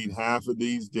you read half of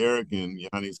these, Derrick, and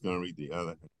Yanni's going to read the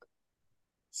other.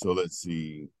 So let's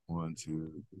see. 1,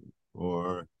 2, 3,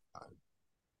 4, 5,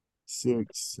 6,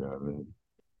 7,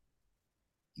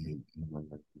 8, 9,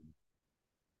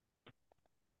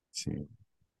 10,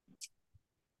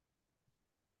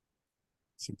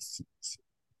 16,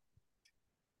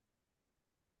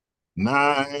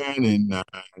 9, and 9.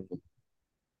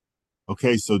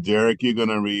 Okay, so Derrick, you're going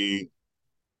to read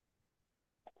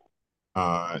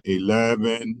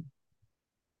 11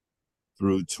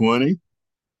 through 20.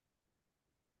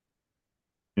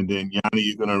 And then Yanni,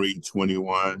 you're going to read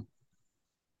 21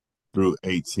 through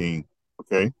 18.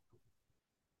 Okay?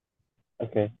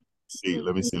 Okay.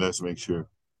 Let me see. Let's make sure.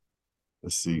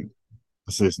 Let's see.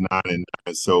 It says 9 and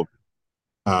 9. So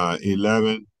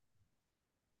 11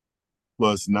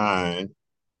 plus 9.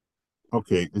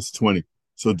 Okay, it's 20.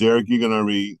 So Derrick, you're going to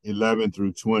read 11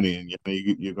 through 20, and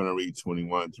Yanni, you're going to read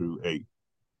 21 through 8.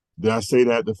 Did I say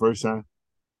that the first time?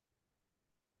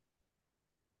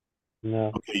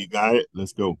 No. Okay, you got it?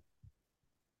 Let's go.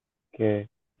 Okay.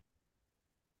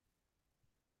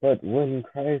 But when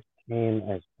Christ came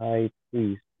as high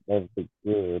priest of the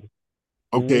good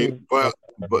Okay, things that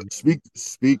but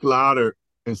speak louder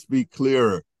and speak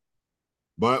clearer.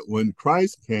 But when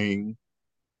Christ came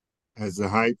as a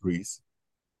high priest,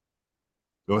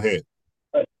 go ahead.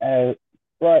 but as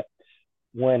but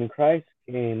when Christ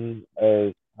came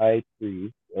as high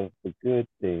priest of the good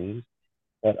things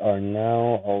that are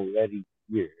now already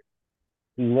here,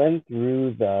 he went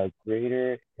through the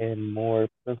greater and more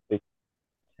perfect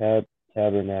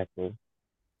tabernacle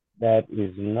that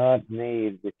is not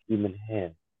made with human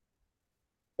hands.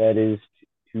 That is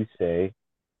to say,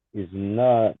 is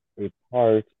not a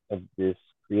part of this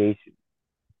creation.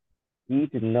 He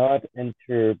did not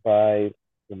enter by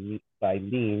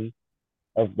means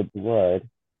of the blood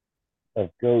of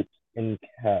goats and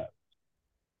calves,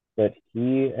 but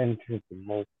he entered the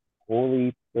most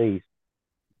holy place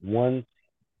once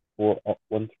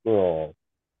once for all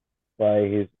by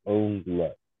his own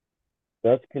blood,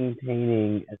 thus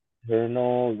containing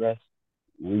eternal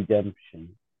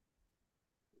redemption.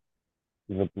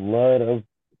 The blood of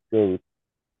goats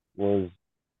was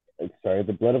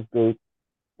the blood of goats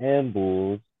and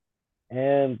bulls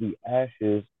and the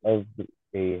ashes a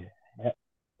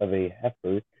of a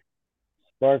heifer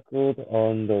sparkled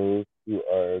on those who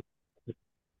are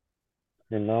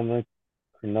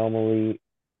chronomally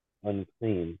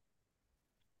unclean.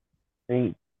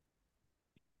 Saint,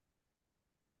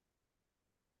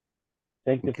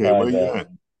 Okay, sanctify where you them. at?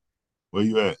 Where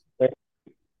you at? Where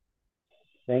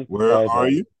Sanctify are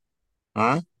them. you?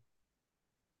 Huh?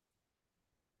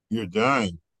 You're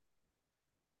done.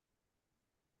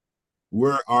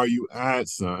 Where are you at,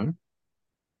 son?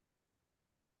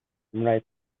 Right.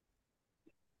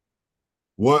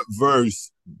 What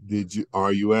verse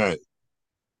are you at?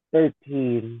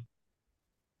 13.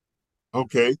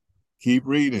 Okay, keep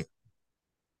reading.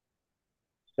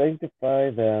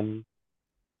 Sanctify them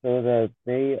so that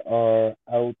they are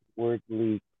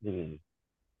outwardly clean.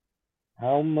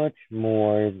 How much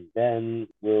more then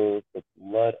will the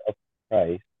blood of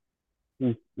Christ,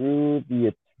 who through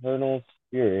the eternal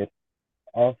Spirit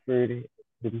offered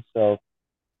himself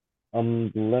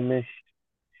unblemished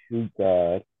to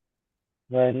God,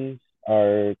 cleanse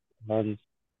our conscience,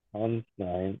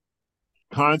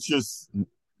 Conscious, con-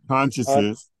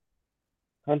 consciences,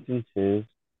 consciences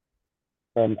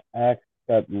from acts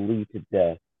that lead to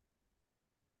death,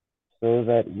 so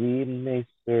that we may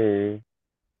serve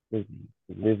the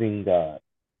living God.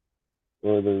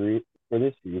 For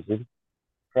this reason,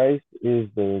 Christ is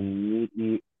the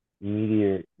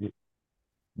mediator.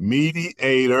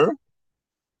 mediator.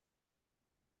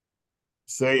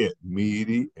 Say it,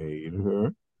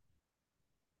 mediator.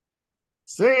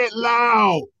 Say it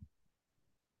loud.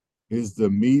 Is the Uh,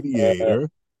 mediator,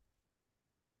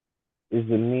 is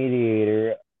the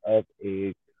mediator of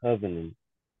a covenant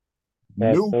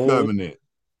that new those covenant.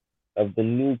 of the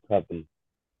new covenant,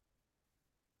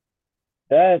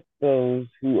 that those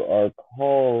who are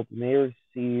called may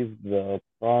receive the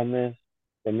promised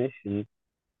permission,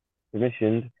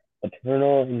 permissioned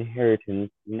eternal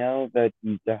inheritance now that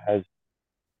he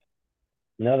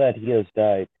has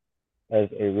died as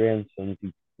a ransom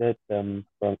to set them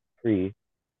free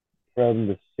from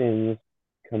the sins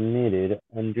committed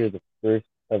under the first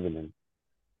covenant.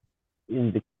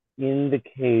 In the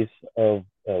case of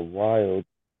a will,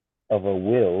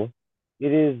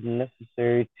 it is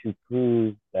necessary to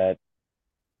prove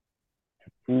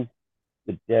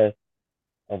the death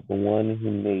of the one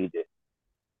who made it,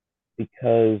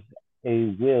 because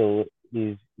a will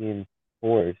is in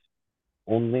force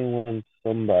only when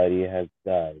somebody has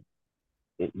died.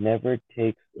 It never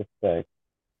takes effect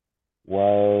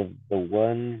while the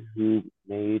one who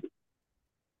made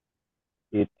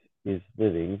it is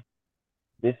living.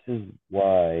 This is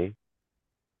why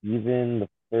even the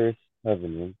first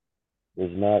covenant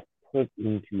was not put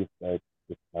into effect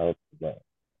without blood.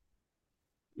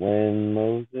 When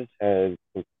Moses had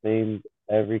proclaimed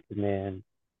every command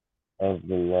of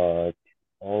the law to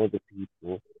all the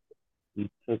people, he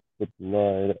took the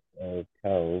blood of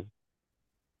cows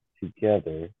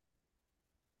together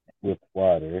with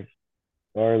water,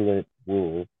 scarlet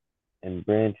wool, and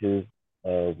branches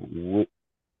of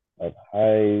of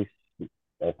high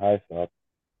of hyssop,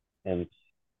 and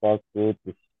sprinkled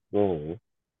the scroll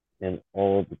and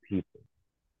all the people.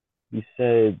 He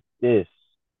said, "This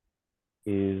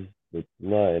is the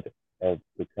blood of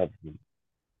the covenant,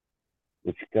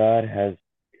 which God has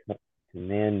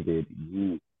commanded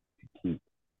you to keep."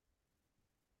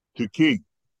 To keep.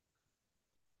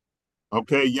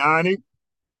 Okay, Yanni.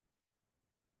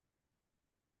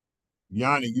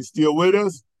 Yanni, you still with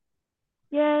us?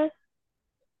 Yes,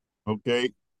 Okay.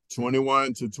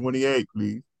 21 to 28,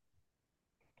 please.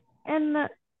 in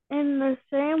the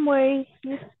same way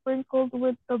he sprinkled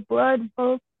with the blood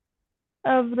both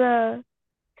of the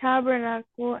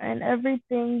tabernacle and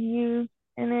everything used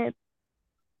in its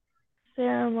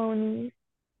ceremonies.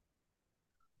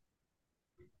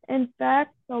 In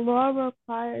fact, the law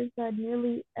requires that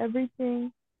nearly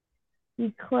everything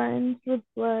be cleansed with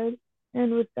blood,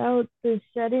 and without the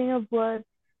shedding of blood,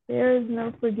 there is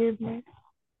no forgiveness.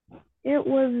 It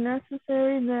was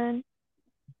necessary then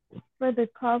for the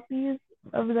copies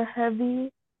of the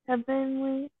heavenly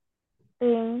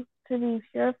things to be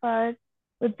purified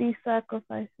with these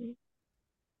sacrifices.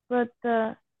 But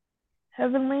the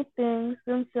heavenly things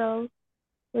themselves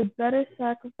were better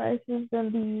sacrifices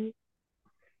than these.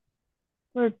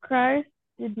 For Christ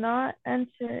did not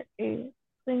enter a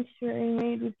sanctuary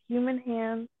made with human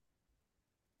hands.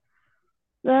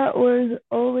 That was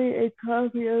only a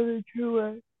copy of the true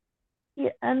one. He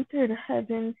entered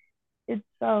heaven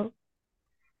itself,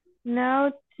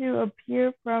 now to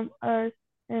appear from us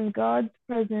in God's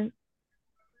presence.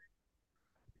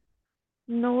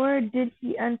 Nor did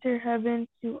he enter heaven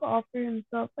to offer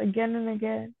himself again and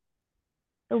again.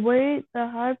 The way the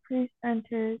high priest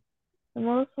enters the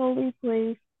most holy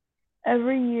place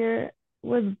every year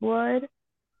with blood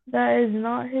that is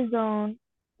not his own.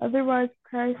 Otherwise,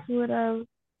 Christ would have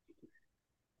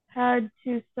had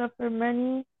to suffer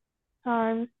many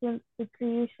times since the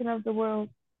creation of the world.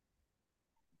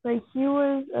 But he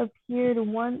was appeared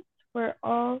once for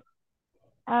all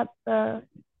at the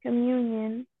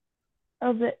communion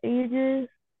of the ages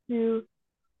to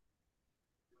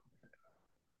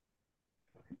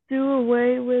do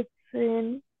away with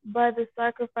sin by the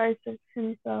sacrifice of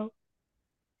himself.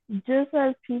 Just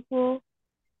as people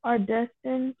are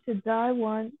destined to die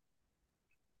once,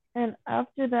 and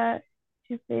after that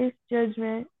to face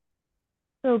judgment,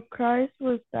 so Christ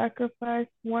was sacrificed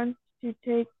once to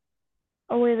take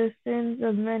away the sins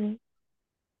of many,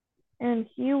 and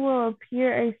he will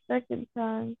appear a second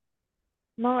time,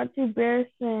 not to bear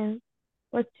sin,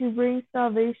 but to bring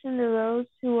salvation to those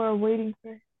who are waiting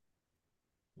for him.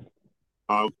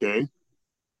 Okay.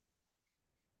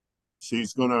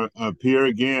 She's going to appear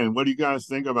again. What do you guys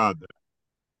think about that?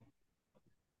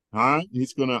 Huh?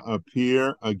 He's going to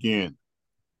appear again.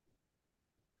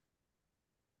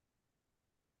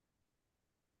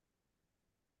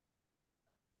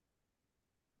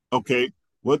 Okay.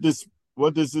 What does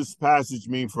this passage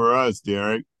mean for us,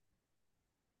 Derrick?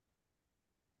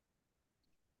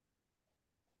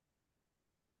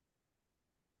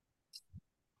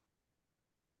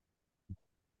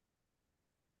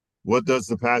 What does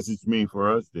the passage mean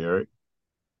for us, Derrick?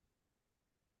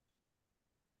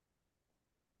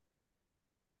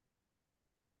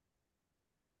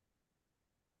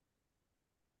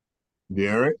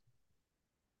 Derrick,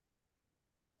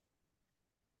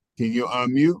 can you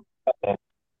unmute?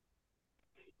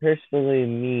 Personally,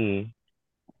 me,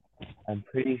 I'm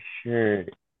pretty sure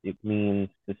it means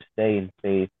to stay in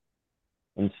faith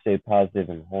and stay positive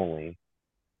and holy.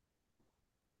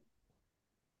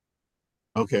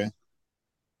 Okay,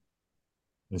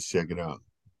 let's check it out.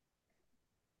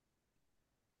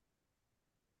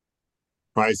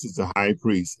 Christ is the high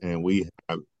priest, and we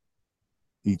have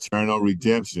eternal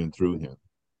redemption through him.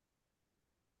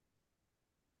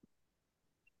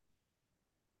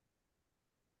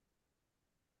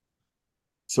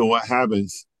 So, what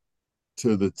happens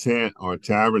to the tent or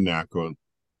tabernacle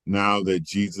now that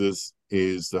Jesus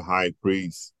is the high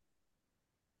priest,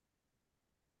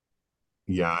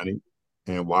 Yanni,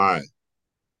 and why?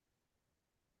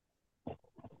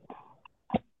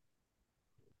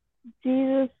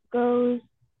 Jesus goes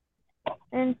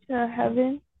into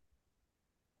heaven.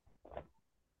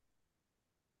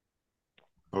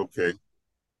 Okay,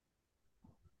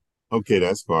 okay,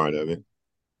 that's part of it.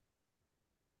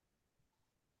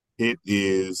 It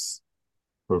is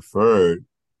preferred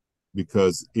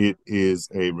because it is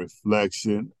a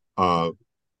reflection of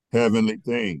heavenly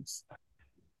things.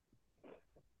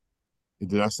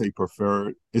 Did I say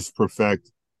preferred? It's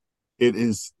perfect. It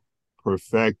is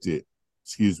perfected.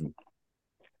 Excuse me.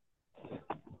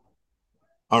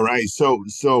 All right.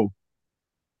 So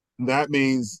that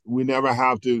means we never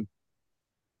have to.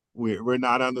 We're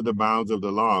not under the bounds of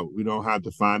the law. We don't have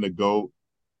to find a goat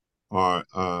or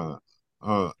a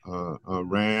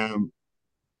ram,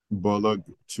 bullock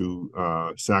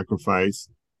to sacrifice.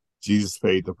 Jesus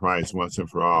paid the price once and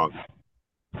for all.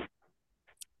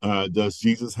 Does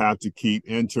Jesus have to keep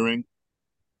entering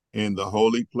in the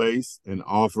holy place and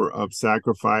offer up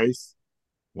sacrifice?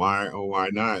 Why or why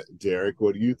not, Derrick?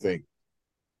 What do you think?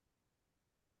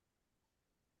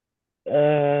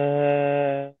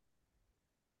 Uh,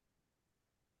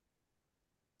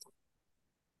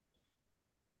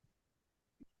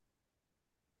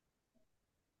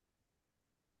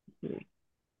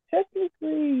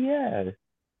 Technically, yes,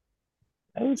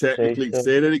 I would say Technically, so.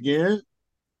 say that again.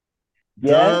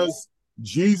 Yes? Does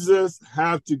Jesus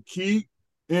have to keep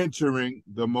entering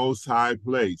the most high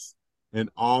place and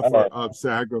offer Oh, up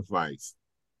sacrifice?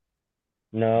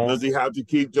 Does no, he have to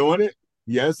keep doing it?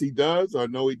 Yes, he does, or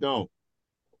no, he don't.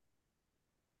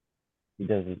 he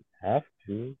doesn't have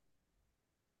to,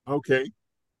 Okay.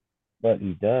 but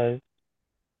he does.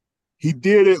 He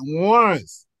did it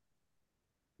once.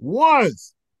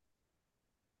 Once.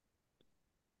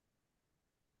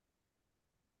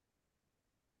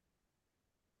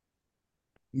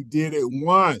 He did it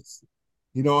once.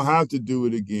 He don't have to do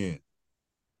it again.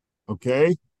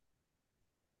 Okay?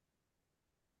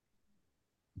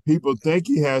 People think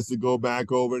he has to go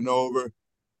back over and over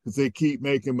because they keep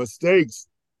making mistakes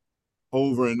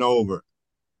over and over.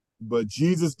 But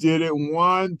Jesus did it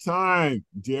one time.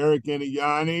 Derrick and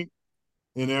E'Yani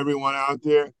and everyone out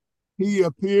there. He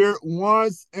appeared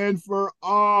once and for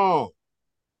all.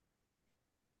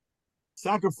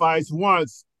 Sacrifice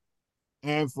once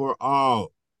and for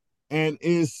all. And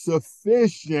is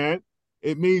sufficient.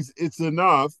 It means it's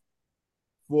enough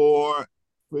for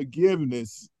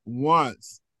forgiveness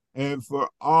once and for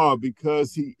all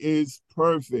because he is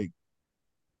perfect.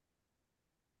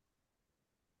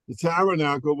 The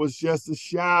tabernacle was just a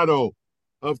shadow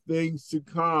of things to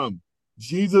come.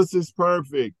 Jesus is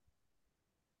perfect,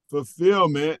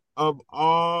 fulfillment of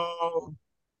all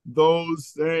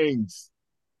those things.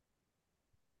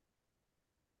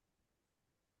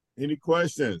 Any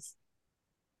questions?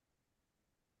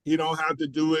 He don't have to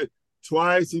do it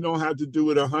twice. He don't have to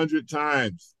do it 100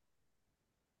 times.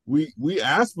 We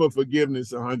ask for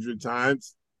forgiveness 100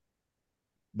 times,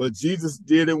 but Jesus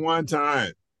did it one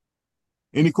time.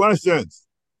 Any questions?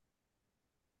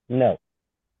 No.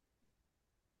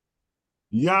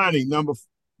 Yanni,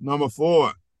 number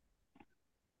 4.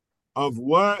 Of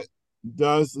what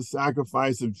does the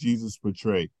sacrifice of Jesus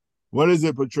portray? What does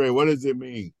it portray? What does it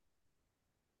mean?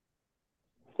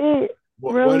 It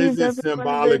What is relieves it everyone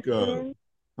of their symbolic of? sins.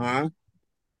 Huh?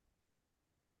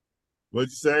 What'd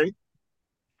you say?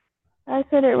 I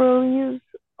said it relieves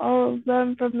all of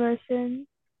them from their sins.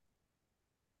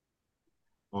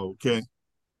 Okay.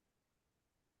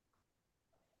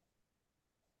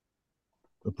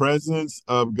 The presence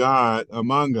of God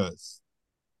among us.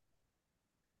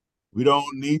 We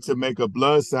don't need to make a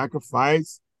blood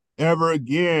sacrifice ever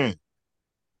again,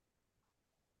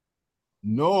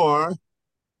 nor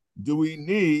do we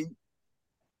need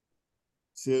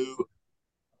to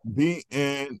be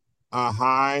in a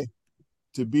high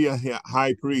to be a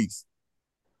high priest.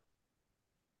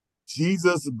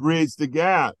 Jesus bridged the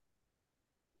gap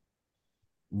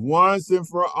once and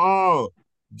for all.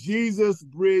 Jesus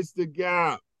bridged the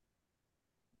gap.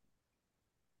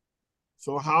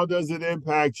 So how does it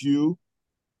impact you,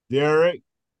 Derrick,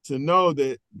 to know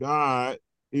that God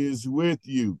is with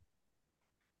you?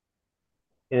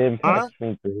 It Huh? impacts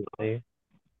me greatly.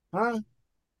 Huh?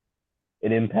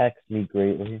 It impacts me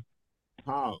greatly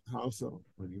How? How so?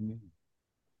 What do you mean?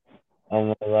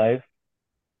 on my life,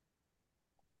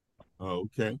 Oh,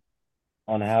 okay.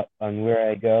 on where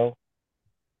I go,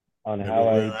 on how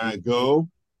I Everywhere do I go,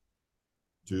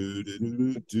 do do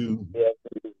do do.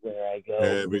 everywhere I go.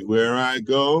 Everywhere I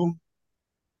go,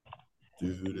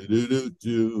 do do do do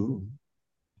do.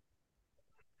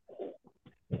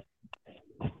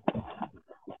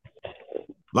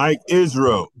 Like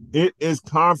Israel, it is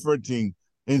comforting,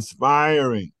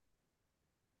 inspiring,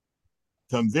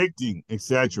 convicting,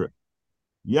 etc.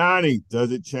 Yanni,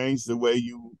 does it change the way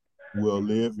you will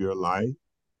live your life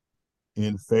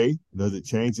in faith? Does it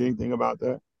change anything about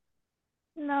that?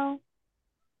 No,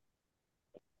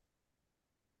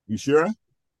 You sure?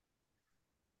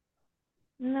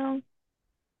 no,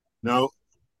 No,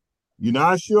 you're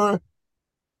not sure?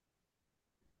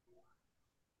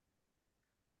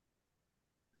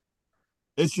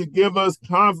 It should give us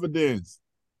confidence.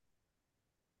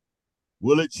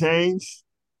 Will it change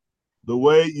the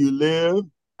way you live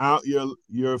out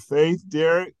your faith,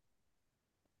 Derrick?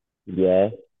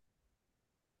 Yes,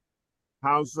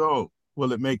 How so?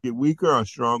 Will it make it weaker or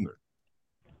stronger?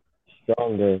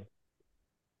 stronger.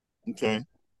 Okay.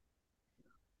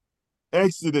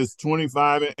 Exodus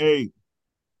 25 and 8.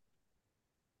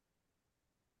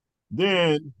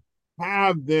 Then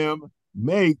have them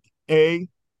make a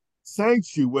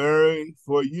sanctuary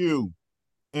for you,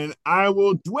 and I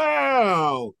will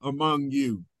dwell among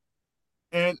you,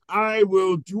 and I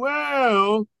will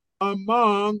dwell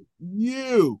among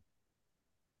you.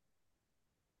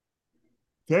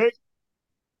 Okay?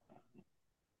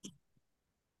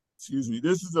 Excuse me.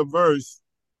 This is a verse.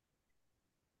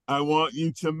 I want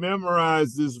you to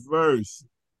memorize this verse.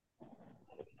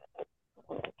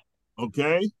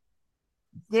 Okay? Yes,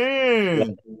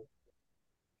 Then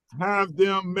have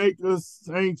them make a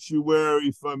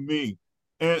sanctuary for me,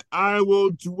 and I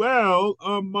will dwell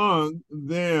among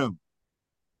them.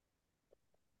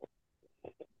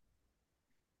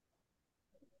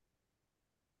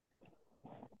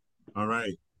 All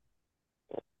right.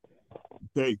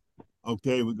 Okay.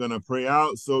 Okay, we're gonna pray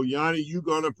out. So Yanni, you're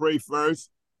gonna pray first,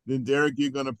 then Derrick,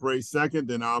 you're gonna pray second,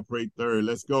 then I'll pray third.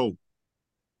 Let's go.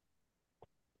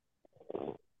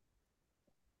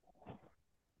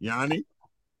 Yanni,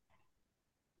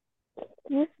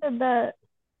 you said that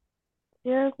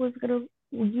Derek was gonna,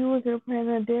 you was gonna pray, and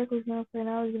then Derek was gonna pray, and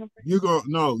I was gonna pray. you're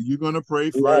gonna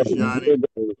pray no, first, Yanni, you're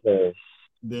going first.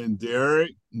 then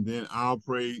Derrick, and then I'll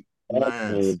pray Okay,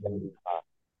 last. then.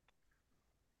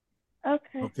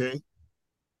 Okay, Okay?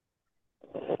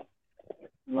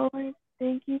 Lord,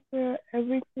 thank you for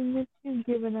everything that you've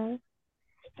given us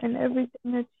and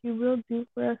everything that you will do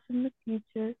for us in the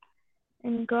future.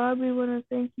 And God, we want to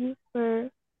thank you for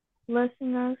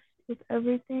blessing us with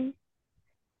everything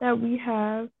that we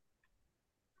have,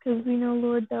 because we know,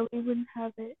 Lord, that we wouldn't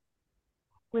have it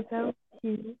without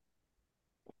you.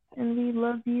 And we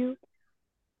love you,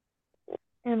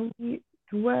 and we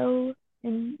dwell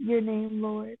in your name,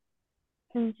 Lord.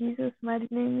 In Jesus' mighty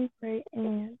name we pray,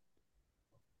 amen.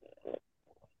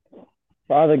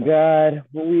 Father God,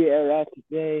 where we are at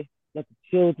today, let the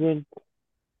children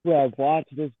who have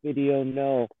watched this video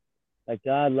know that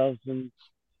God loves them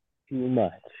too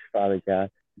much, Father God.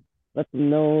 Let them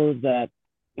know that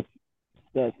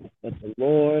the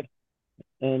Lord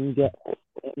and the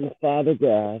Father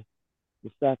God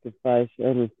will sacrifice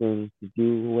everything to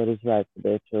do what is right for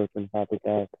their children, Father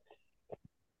God.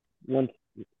 Once,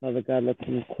 Father God, let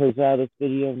them close out this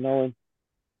video knowing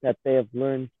that they have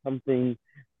learned something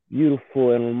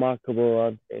beautiful and remarkable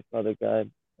on today, Father God.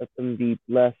 Let them be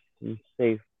blessed and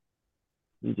safe.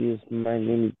 In Jesus' mighty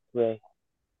name we pray.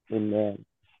 Amen.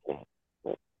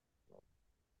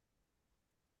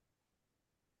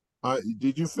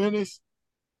 Did you finish?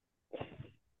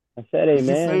 I said Did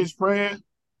you amen. finish praying?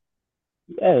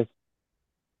 Yes.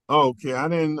 Okay,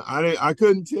 I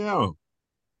couldn't tell.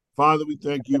 Father, we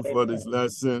thank you for this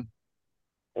lesson,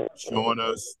 showing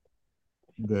us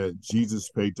that Jesus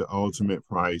paid the ultimate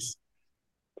price,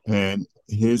 and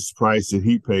his price that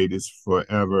he paid is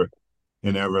forever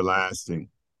and everlasting.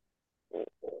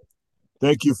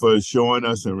 Thank you for showing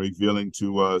us and revealing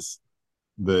to us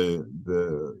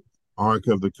the Ark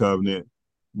of the Covenant,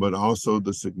 but also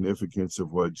the significance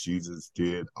of what Jesus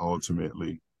did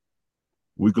ultimately.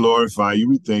 We glorify you.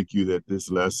 We thank you that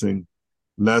this lesson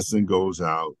goes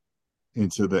out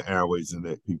into the airways and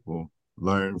that people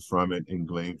learn from it and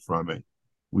glean from it.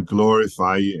 We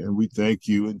glorify you and we thank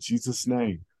you in Jesus'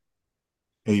 name.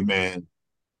 Amen.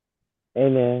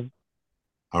 Amen.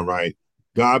 All right.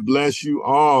 God bless you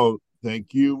all.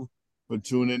 Thank you for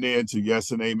tuning in to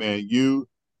Yes and Amen.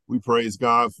 We praise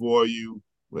God for you.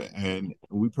 And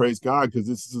we praise God because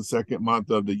this is the second month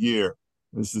of the year.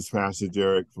 This is Pastor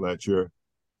Derrick Fletcher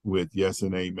with Yes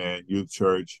and Amen Youth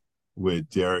Church with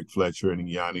Derrick Fletcher and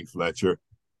E'Yani Fletcher.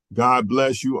 God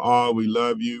bless you all. We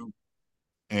love you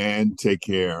and take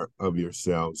care of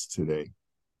yourselves today.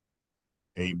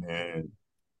 Amen.